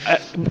right.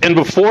 And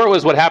before it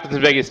was what happens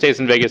in Vegas stays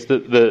in Vegas,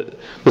 the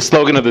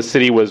slogan of the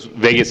city was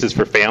Vegas is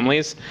for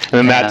families, and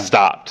then that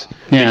stopped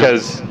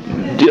because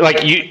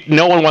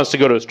no one wants to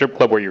go to a strip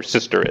club where your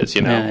sister is.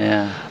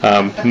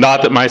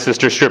 Not that my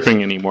sister's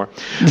stripping anymore.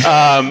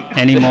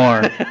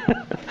 Anymore.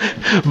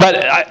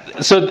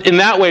 But so in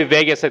that way,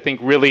 Vegas, I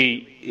think,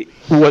 really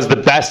was the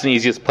best and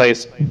easiest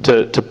place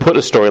to put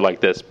a story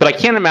like this. But I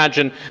can't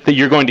imagine that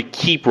you're going to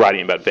keep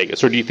writing about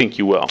Vegas, or do you think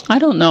you will? I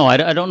don't know.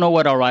 I don't know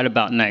what I'll write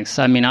about next.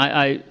 I mean,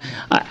 I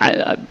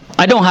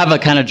don't have a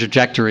kind of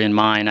trajectory in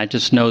mind. I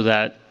just know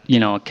that,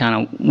 kind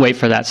of wait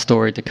for that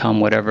story to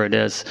come, whatever it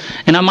is.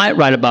 And I might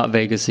write about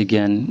Vegas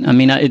again. I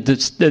mean,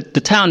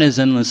 the town is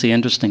endlessly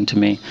interesting to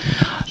me.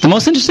 The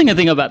most interesting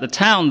thing about the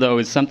town, though,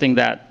 is something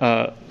that,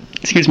 a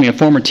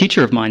former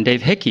teacher of mine,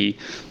 Dave Hickey,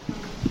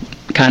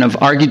 kind of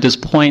argued this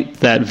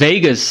point that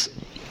Vegas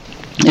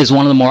is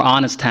one of the more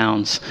honest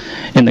towns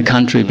in the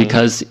country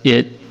because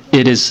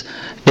it's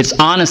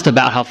honest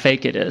about how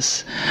fake it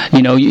is.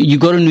 You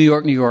go to New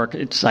York,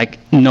 it's like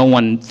no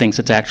one thinks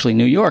it's actually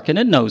New York, and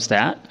it knows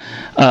that.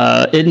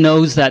 It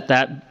knows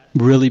that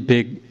really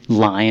big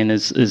lion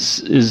is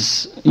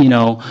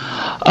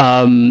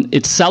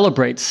it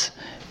celebrates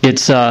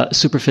its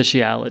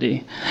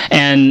superficiality,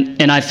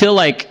 and I feel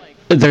like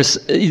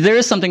there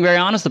is something very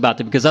honest about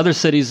that, because other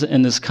cities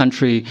in this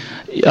country,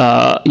 there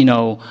are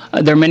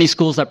many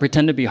schools that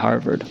pretend to be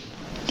Harvard,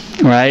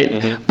 right?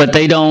 Mm-hmm. But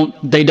they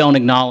don't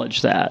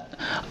acknowledge that.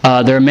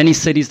 There are many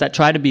cities that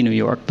try to be New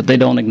York, but they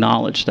don't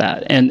acknowledge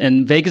that.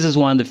 And Vegas is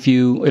one of the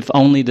few, if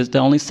only the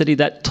only city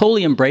that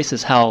totally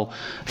embraces how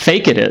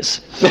fake it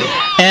is.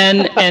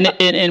 And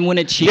when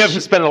it cheats, you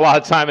haven't spent a lot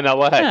of time in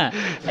LA. Yeah.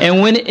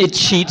 And when it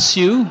cheats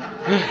you.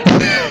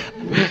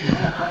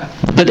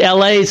 But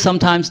LA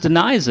sometimes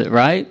denies it,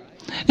 right?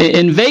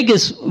 In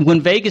Vegas,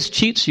 when Vegas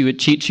cheats you, it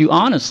cheats you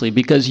honestly,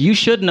 because you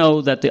should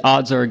know that the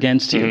odds are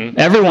against you. Mm-hmm.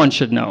 Everyone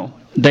should know.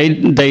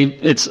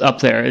 It's up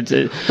there.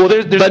 Well,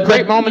 there's a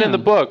great moment in the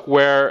book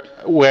where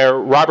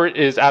Robert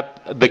is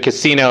at the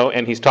casino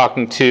and he's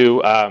talking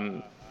to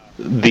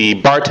the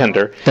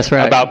bartender. That's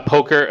right. About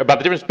poker, about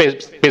the difference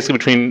basically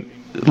between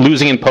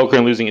losing in poker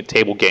and losing at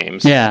table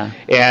games. Yeah.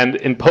 And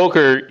in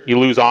poker, you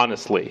lose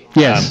honestly.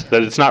 Yes.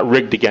 That it's not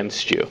rigged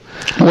against you.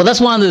 Well, that's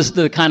one of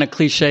the kind of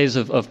cliches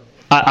of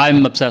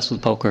I'm obsessed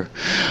with poker.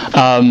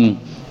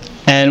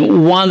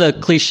 And one of the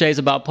cliches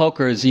about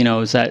poker is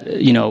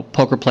that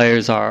poker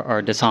players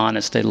are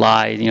dishonest. They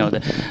lie.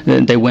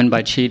 They win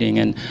by cheating.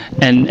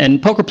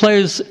 And poker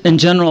players in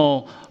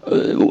general,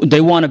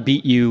 they want to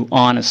beat you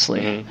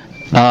honestly.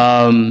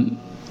 Mm-hmm.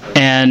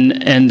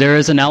 And there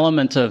is an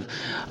element of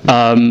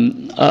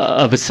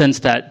a sense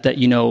that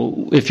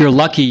if you're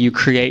lucky, you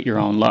create your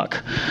own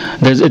luck.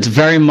 It's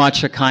very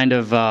much a kind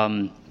of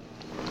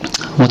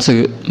what's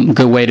a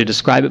good way to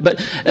describe it?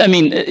 But I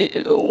mean,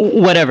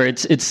 whatever.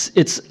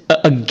 It's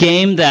a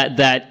game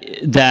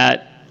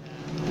that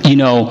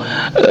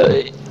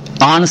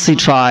honestly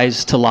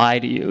tries to lie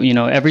to you.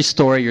 Every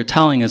story you're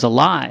telling is a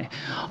lie.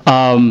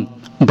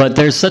 But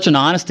there's such an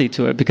honesty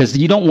to it, because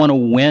you don't want to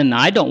win.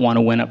 I don't want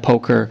to win at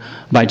poker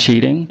by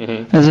cheating.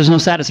 Mm-hmm. Because there's no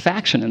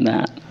satisfaction in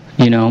that.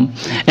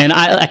 And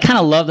I kind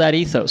of love that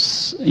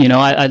ethos.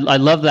 I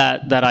love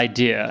that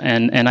idea,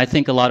 and I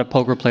think a lot of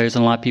poker players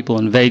and a lot of people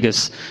in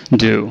Vegas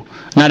do.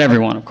 Not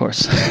everyone, of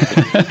course.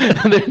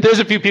 There's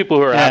a few people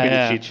who are happy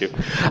to cheat you.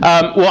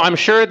 Well, I'm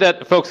sure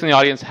that folks in the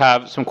audience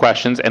have some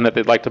questions and that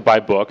they'd like to buy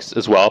books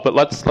as well. But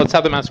let's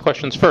have them ask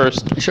questions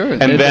first. Sure.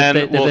 And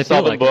then we'll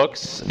sell them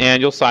books,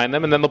 and you'll sign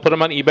them, and then they'll put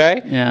them on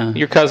eBay. Yeah.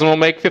 Your cousin will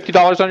make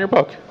 $50 on your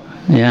book.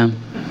 Yeah.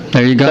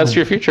 There you go. That's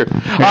your future.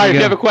 All right, if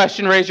you have a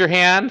question, raise your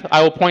hand.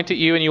 I will point at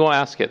you and you will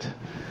ask it.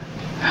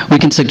 We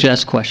can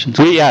suggest questions.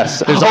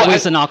 Yes. There's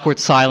always an awkward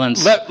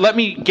silence. Let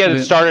me get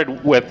it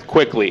started with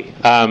quickly.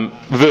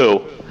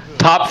 Vu,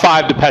 top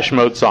 5 Depeche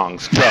Mode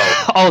songs. Go.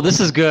 Oh,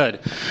 this is good.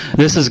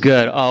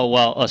 Oh,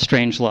 well,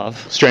 Strange Love.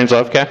 Strange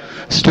Love, okay.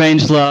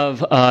 Strange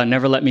Love,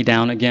 Never Let Me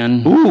Down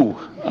Again. Ooh.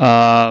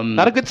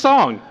 Not a good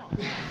song.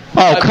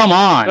 Oh, come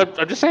on.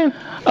 I'm just saying.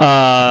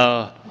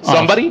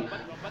 Somebody?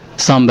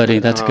 Somebody,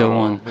 that's a good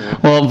one. Yeah.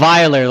 Well,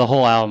 Violator, the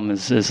whole album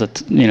is World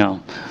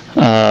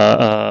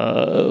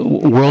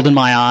in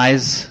My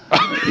Eyes.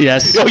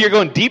 Yes. Oh, you're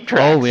going deep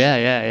tracks. Oh,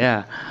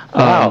 yeah.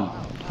 Wow.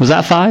 Was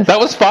that 5? That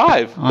was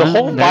 5. The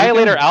whole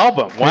Violator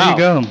album.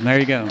 Wow. There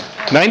you go.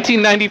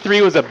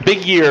 1993 was a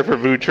big year for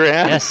Vu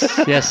Tran.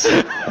 Yes.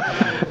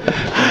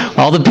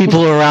 All the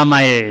people who are around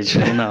my age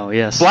will know,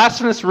 yes.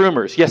 Blasphemous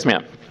Rumors. Yes,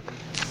 ma'am.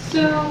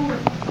 So,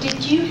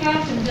 did you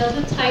have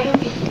another title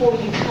before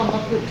you come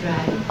up with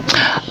Dragonfish?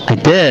 I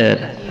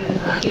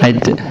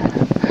did.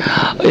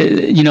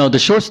 The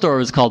short story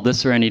was called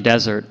This or Any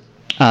Desert.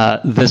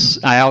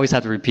 I always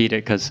have to repeat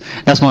it because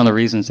that's one of the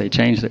reasons they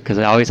changed it, because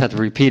I always have to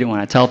repeat it when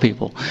I tell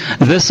people.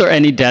 This or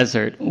Any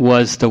Desert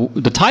was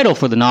the title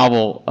for the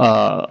novel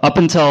up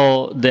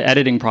until the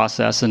editing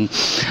process, and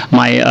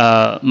my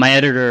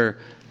editor.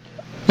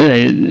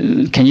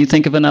 Can you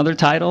think of another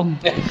title?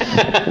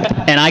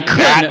 And I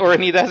couldn't. That or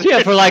Any Desert?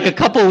 Yeah, for like a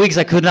couple of weeks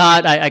I could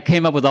not. I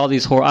came up with all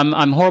these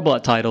I'm horrible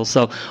at titles.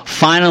 So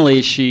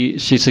finally she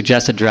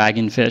suggested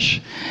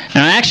Dragonfish,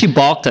 and I actually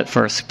balked at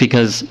first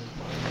because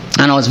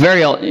I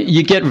know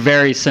you get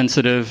very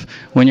sensitive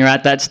when you're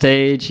at that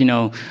stage.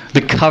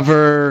 The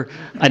cover,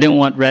 I didn't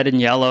want red and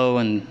yellow,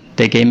 and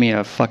they gave me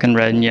a fucking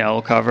red and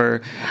yellow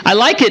cover. I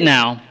like it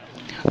now,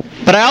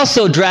 but I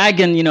also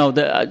dragon. I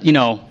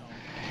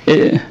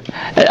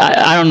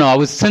don't know. I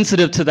was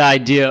sensitive to the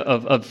idea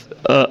of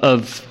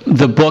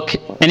the book.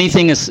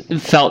 Anything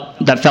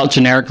that felt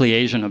generically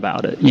Asian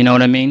about it. You know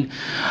what I mean?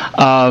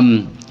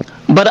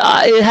 But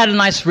it had a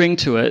nice ring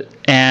to it,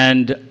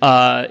 and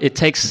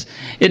it's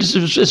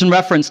in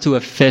reference to a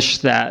fish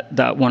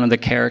that one of the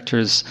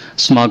characters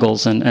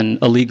smuggles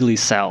and illegally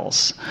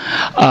sells.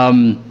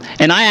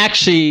 And I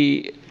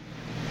actually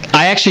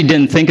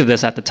didn't think of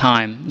this at the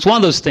time. It's one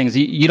of those things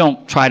you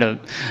don't try to.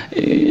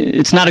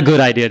 It's not a good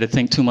idea to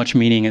think too much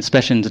meaning,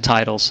 especially into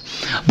titles.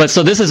 But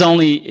so this is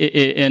only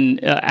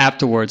in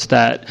afterwards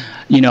that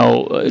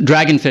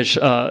Dragonfish.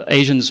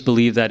 Asians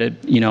believe that it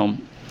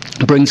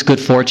brings good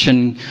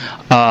fortune,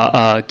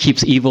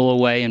 keeps evil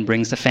away, and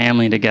brings the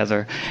family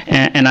together.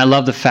 And I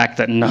love the fact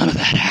that none of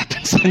that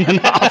happens in the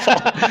novel.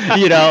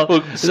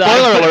 Well,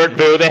 spoiler alert,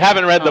 boo! They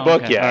haven't read the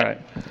book yet. All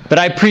right. But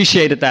I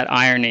appreciated that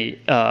irony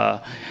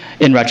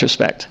in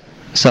retrospect.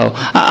 So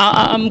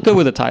I'm good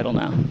with the title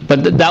now.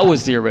 But that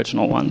was the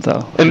original one,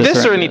 though. And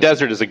This or Any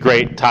Desert is a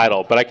great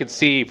title, but I could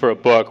see for a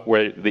book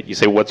where you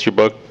say, what's your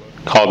book?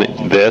 Called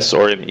it This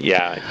or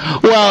yeah.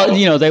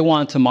 Well, they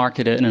want to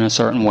market it in a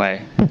certain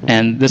way,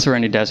 and This or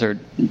Any Desert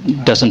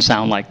doesn't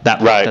sound like that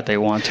book that they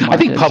want to market. I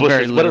think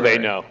publishers, what do they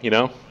know?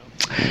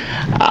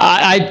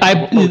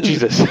 Oh,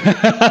 Jesus.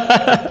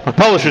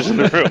 Publishers in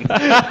the room.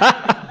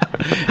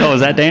 Oh, is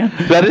that Dan?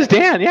 That is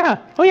Dan. Yeah.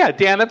 Oh yeah,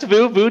 Dan. That's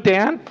Vu,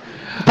 Dan.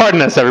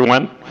 Pardon us,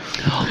 everyone.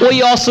 Well,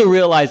 you also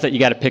realize that you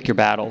got to pick your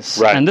battles,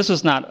 right? And this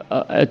was not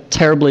a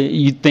terribly.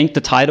 You'd think the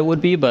title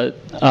would be, but.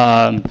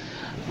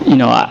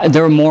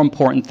 There were more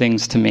important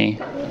things to me,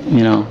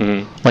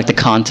 like the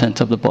content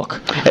of the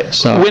book.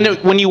 So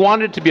when you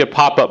wanted it to be a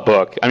pop-up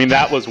book,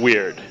 that was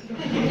weird.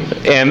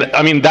 And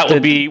that will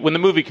be when the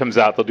movie comes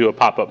out. They'll do a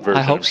pop-up version.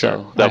 I hope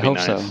so. That'd be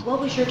nice. So. What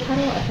was your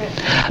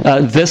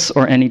title? This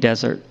or Any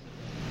Desert.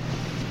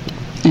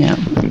 Yeah.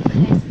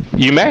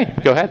 You may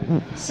go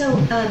ahead. So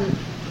I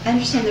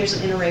understand there's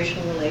an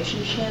interracial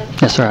relationship.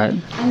 That's right.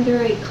 I'm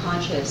very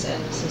conscious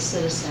as a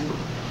citizen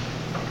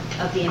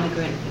of the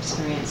immigrant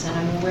experience, and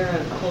I'm aware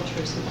of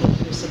cultures that go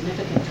through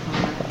significant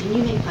trauma, and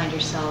you may find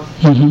yourself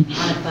on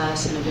a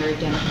bus in a very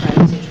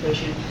democratic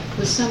situation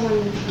with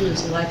someone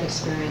whose life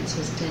experience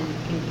has been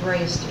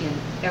embraced in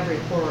every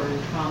horror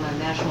and trauma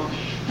imaginable,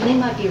 and they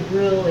might be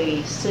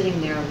really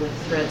sitting there with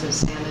threads of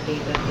sanity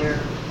that they're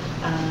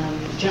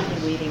gently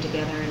weaving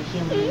together and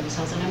healing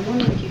themselves. And I'm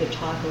wondering if you could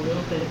talk a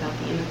little bit about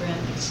the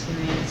immigrant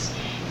experience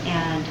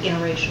and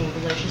interracial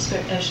relations,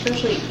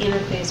 especially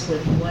interface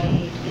with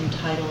white,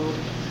 entitled,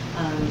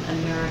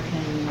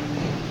 American,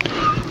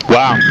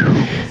 wow,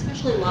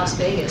 especially Las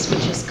Vegas,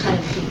 which is kind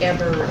of the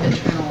ever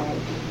eternal,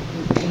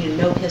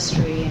 no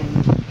history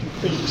and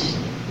complete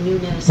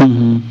newness.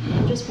 I'm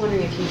just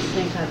wondering if you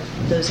think of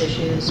those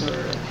issues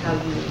or how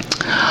you.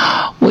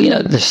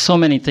 Well, there's so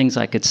many things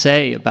I could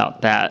say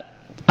about that.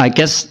 I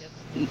guess,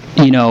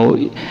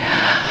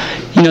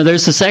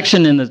 there's a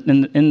section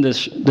in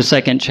the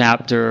second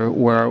chapter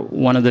where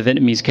one of the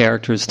Vietnamese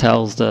characters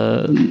tells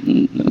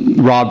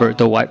Robert,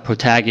 the white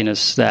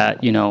protagonist, that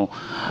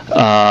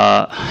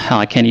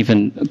I can't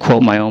even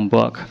quote my own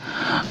book,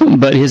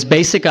 but his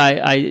basic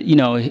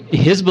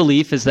his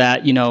belief is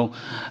that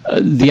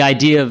the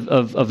idea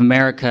of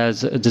America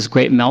as this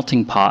great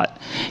melting pot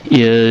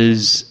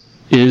is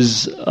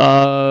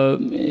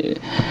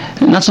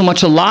not so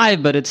much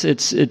alive, but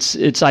it's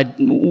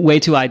way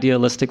too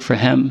idealistic for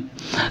him.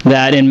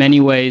 That in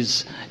many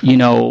ways,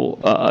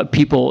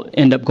 people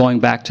end up going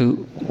back to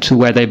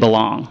where they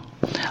belong,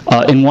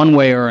 in one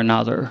way or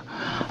another.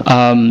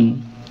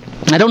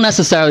 I don't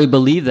necessarily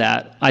believe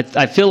that.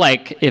 I feel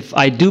like if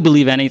I do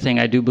believe anything,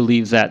 I do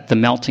believe that the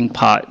melting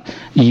pot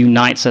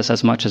unites us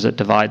as much as it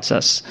divides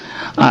us.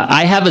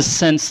 I have a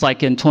sense,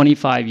 like in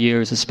 25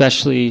 years,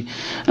 especially,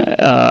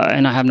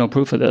 and I have no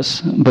proof of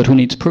this, but who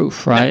needs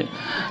proof, right?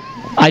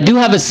 I do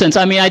have a sense.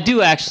 I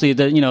do actually.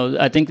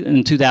 I think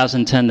in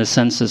 2010 the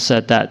census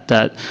said that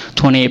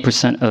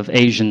 28% of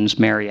Asians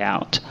marry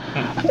out,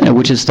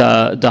 which is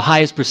the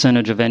highest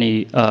percentage of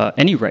any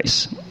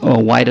race,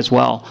 or white as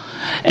well,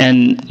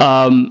 and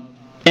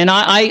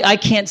I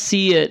can't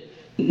see it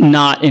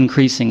not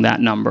increasing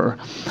that number,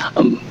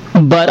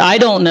 but I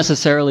don't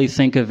necessarily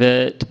think of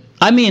it.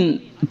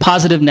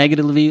 Positive,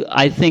 negatively.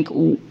 I think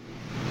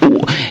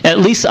at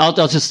least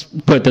I'll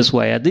just put it this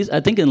way. At least I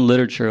think in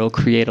literature it'll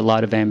create a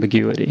lot of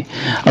ambiguity,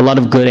 a lot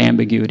of good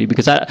ambiguity,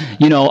 because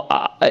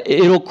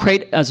it'll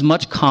create as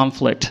much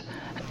conflict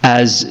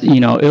as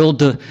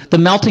the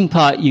melting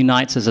pot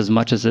unites us as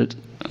much as it.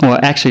 Well,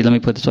 actually, let me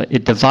put it this way: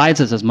 it divides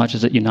us as much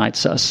as it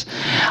unites us.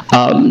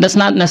 That's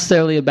not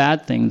necessarily a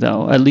bad thing,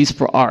 though. At least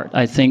for art,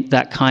 I think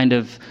that kind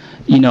of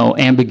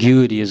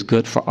ambiguity is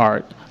good for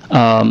art.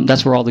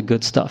 That's where all the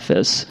good stuff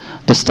is.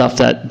 The stuff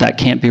that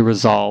can't be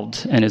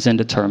resolved and is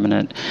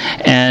indeterminate.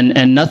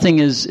 And nothing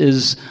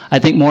is I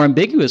think, more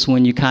ambiguous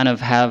when you kind of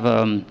have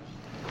a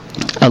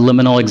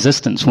liminal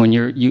existence, when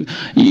you're.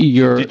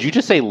 Did you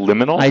just say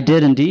liminal? I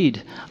did indeed.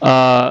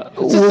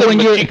 This is some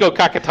Machiko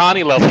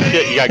Kakatani level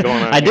shit you got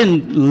going on. I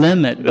didn't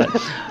limit,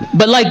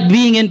 but like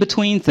being in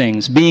between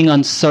things, being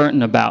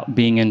uncertain about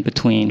being in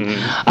between.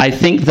 Mm-hmm. I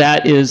think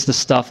that is the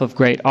stuff of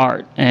great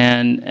art.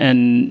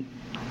 And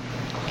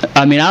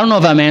I mean, I don't know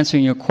if I'm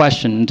answering your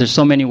question. There's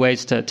so many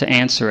ways to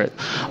answer it,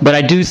 but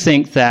I do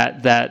think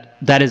that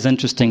is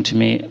interesting to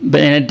me. And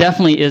it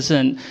definitely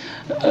isn't.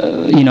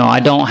 I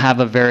don't have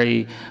a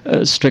very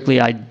strictly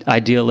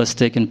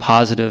idealistic and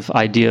positive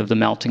idea of the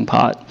melting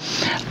pot.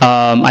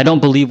 I don't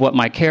believe what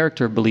my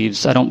character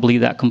believes. I don't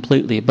believe that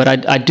completely, but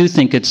I do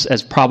think it's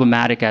as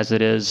problematic as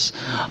it is,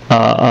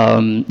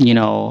 a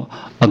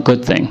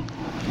good thing.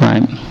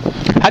 Right.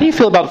 How do you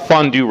feel about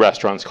fondue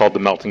restaurants called the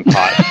Melting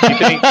Pot? Do you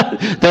think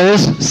there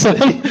is some?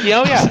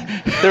 Yeah.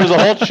 There was a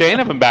whole chain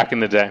of them back in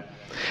the day.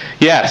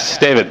 Yes,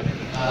 David.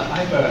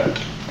 I have a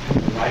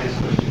writer's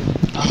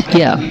question.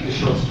 Yeah. I didn't read the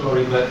short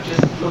story, but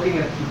just looking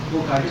at the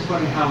book, I just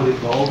wondering how it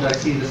evolved. I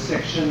see the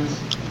sections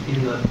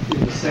in the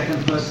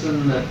second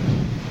person that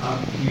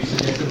you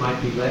suggested might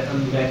be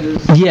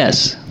letters.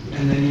 Yes.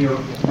 And then you're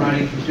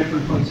writing from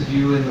different points of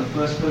view in the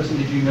first person.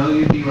 Did you know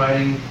you'd be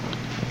writing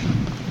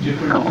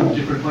from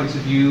different points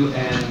of view,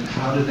 and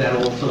how did that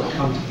all sort of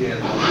come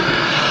together?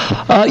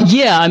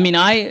 Yeah, I mean,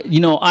 I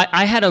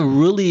had a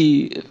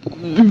really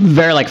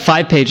very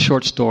 5-page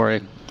short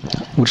story,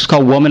 which is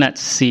called Woman at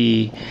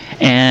Sea,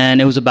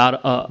 and it was about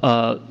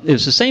it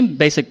was the same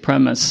basic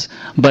premise,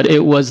 but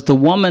it was the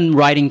woman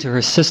writing to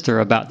her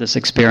sister about this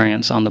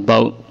experience on the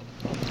boat.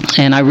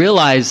 And I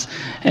realized,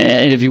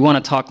 if you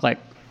want to talk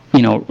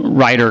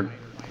writer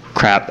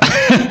crap,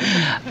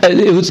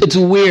 it's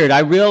weird.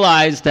 I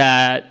realized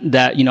that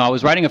I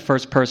was writing a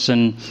first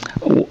person,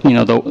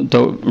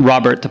 the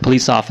Robert, the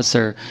police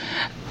officer,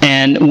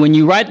 and when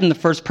you write in the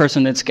first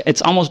person,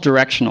 it's almost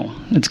directional.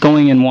 It's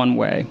going in one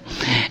way.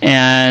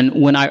 And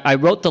when I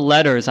wrote the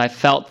letters, I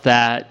felt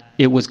that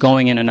it was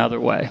going in another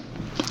way,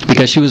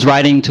 because she was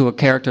writing to a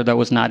character that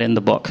was not in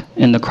the book,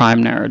 in the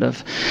crime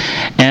narrative.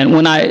 And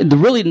when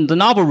the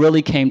novel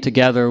really came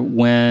together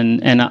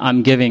when, and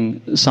I'm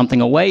giving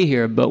something away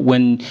here, but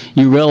when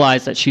you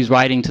realize that she's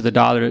writing to the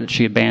daughter that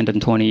she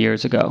abandoned 20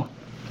 years ago.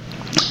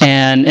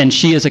 And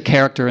she is a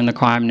character in the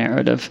crime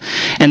narrative.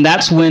 And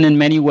that's when, in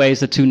many ways,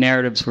 the two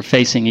narratives were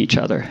facing each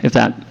other, if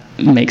that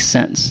makes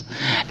sense.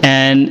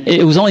 And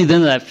it was only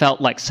then that I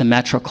felt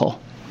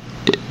symmetrical,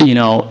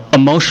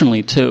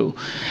 emotionally too.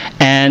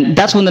 And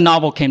that's when the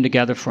novel came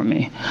together for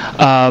me.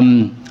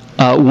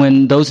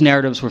 When those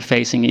narratives were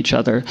facing each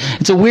other.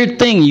 It's a weird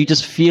thing. You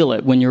just feel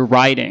it when you're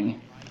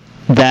writing,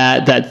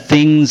 that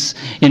things,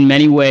 in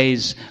many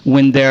ways,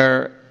 when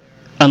they're,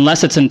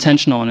 unless it's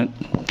intentional and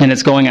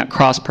it's going at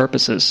cross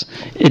purposes,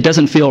 it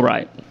doesn't feel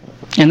right.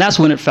 And that's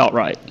when it felt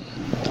right.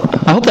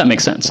 I hope that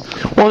makes sense.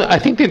 Well, I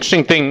think the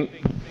interesting thing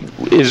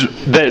is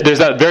that there's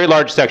that very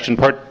large section,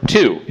 part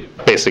 2,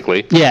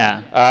 basically.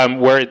 Yeah.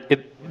 Where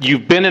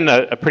you've been in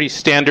a pretty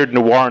standard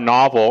noir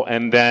novel,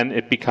 and then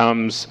it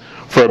becomes,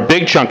 for a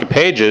big chunk of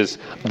pages,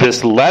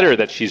 this letter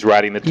that she's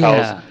writing that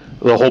tells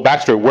the whole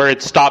backstory, where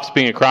it stops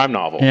being a crime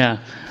novel. Yeah.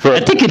 I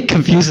think it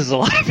confuses a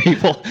lot of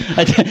people.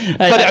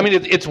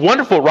 It's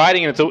wonderful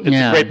writing, and it's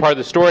a great part of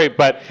the story,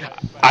 but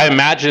I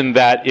imagine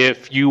that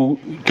if you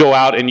go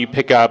out and you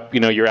pick up,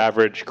 your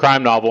average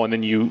crime novel, and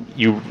then you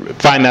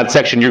find that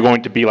section, you're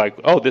going to be like,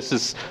 oh, this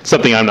is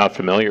something I'm not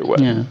familiar with.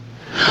 Yeah.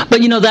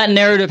 But that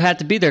narrative had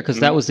to be there,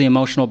 because that was the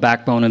emotional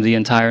backbone of the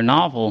entire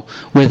novel.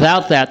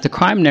 Without that, the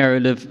crime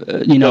narrative,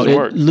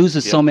 it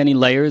loses so many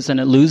layers,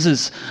 and it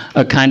loses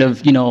a kind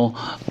of,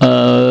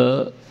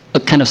 a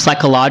kind of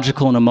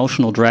psychological and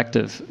emotional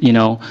directive,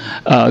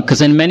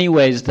 because in many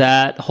ways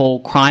that whole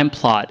crime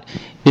plot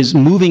is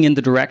moving in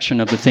the direction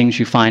of the things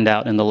you find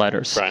out in the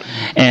letters. Right.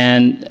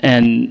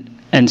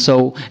 And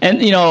so,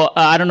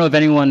 I don't know if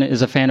anyone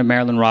is a fan of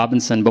Marilyn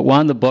Robinson, but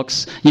one of the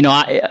books,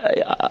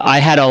 I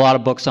had a lot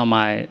of books on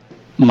my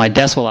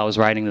desk while I was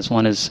writing this.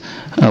 One is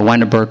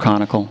Wind Up Bird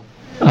Chronicle.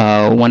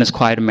 One is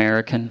Quiet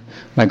American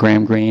by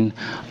Graham Greene.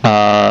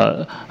 And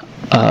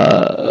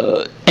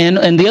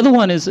the other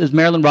one is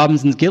Marilyn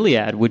Robinson's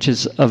Gilead, which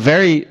is a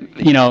very,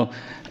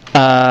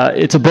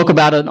 it's a book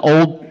about an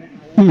old,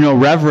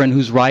 reverend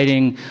who's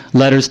writing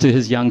letters to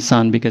his young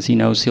son because he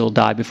knows he'll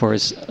die before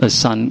his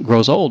son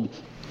grows old.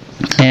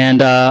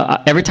 And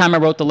every time I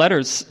wrote the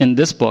letters in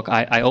this book,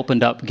 I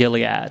opened up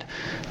Gilead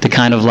to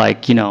kind of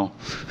like,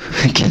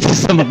 get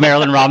some of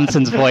Marilyn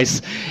Robinson's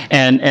voice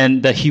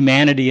and the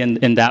humanity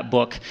in that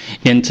book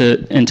into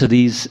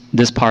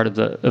this part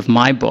of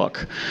my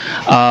book.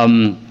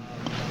 And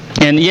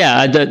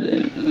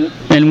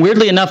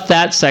weirdly enough,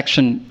 that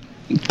section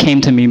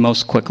came to me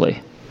most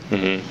quickly.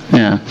 Mm-hmm.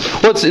 Yeah.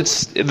 Well,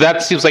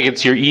 that seems like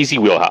it's your easy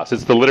wheelhouse.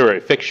 It's the literary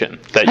fiction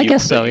that you. I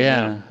guess so.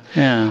 Yeah.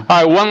 Yeah.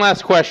 All right. One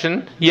last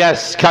question.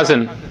 Yes,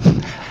 cousin.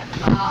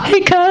 Hey,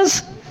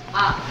 cuz.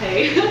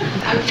 Hey.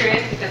 I'm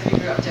curious because we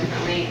grew up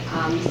differently.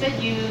 You said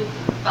you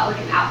felt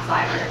like an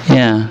outsider.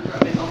 Yeah. You grew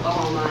up in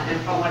Oklahoma, and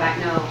from what I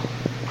know,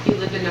 you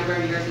lived a number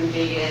of years in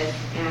Vegas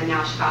and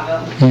now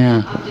Chicago.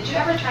 Yeah. Did you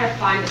ever try to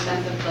find a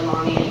sense of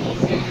belonging in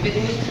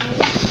Vietnamese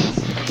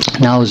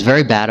communities? No, I was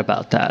very bad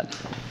about that.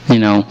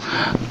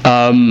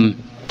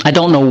 I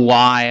don't know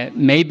why.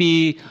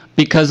 Maybe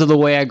because of the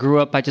way I grew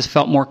up, I just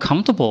felt more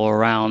comfortable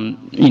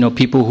around,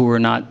 people who were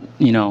not,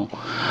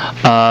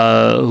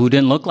 who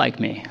didn't look like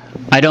me.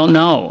 I don't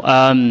know.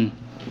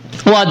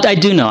 Well, I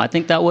do know. I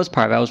think that was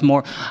part of it. I was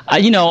more,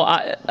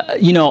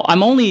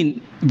 I'm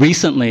only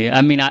recently,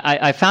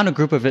 I found a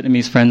group of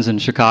Vietnamese friends in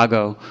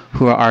Chicago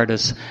who are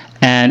artists,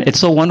 and it's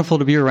so wonderful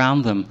to be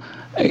around them.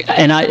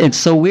 And it's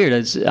so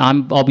weird.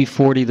 I'll be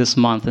 40 this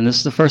month, and this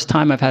is the first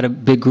time I've had a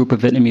big group of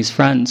Vietnamese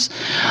friends.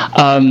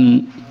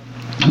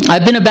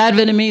 I've been a bad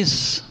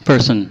Vietnamese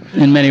person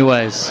in many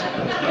ways.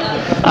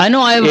 I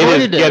know I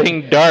avoided it. It is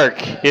getting dark.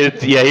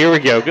 Here we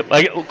go.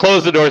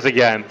 Close the doors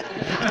again.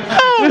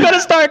 Oh, I'm going to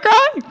start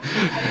crying.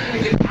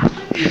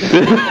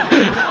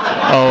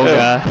 Oh,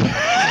 God.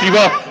 You've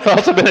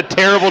also been a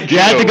terrible Jew.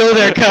 You had to go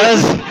there,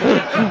 cuz.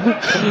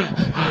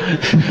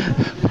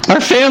 Our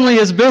family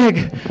is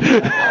big.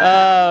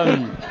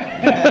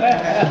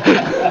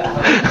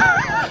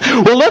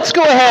 Well, let's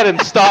go ahead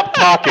and stop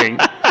talking.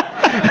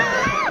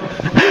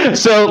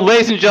 So,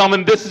 ladies and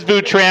gentlemen, this is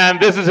Vu Tran.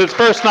 This is his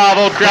first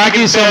novel, Dragonfish. Thank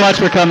you so much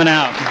for coming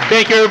out.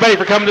 Thank you, everybody,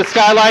 for coming to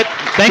Skylight.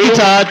 Thank you,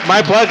 Todd.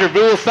 My pleasure. Vu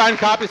will sign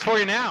copies for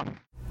you now.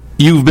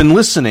 You've been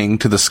listening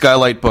to the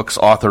Skylight Books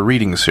author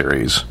reading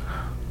series.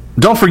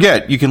 Don't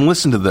forget, you can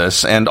listen to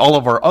this and all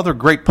of our other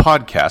great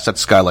podcasts at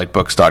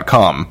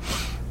skylightbooks.com.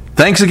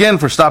 Thanks again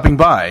for stopping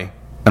by,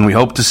 and we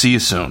hope to see you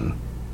soon.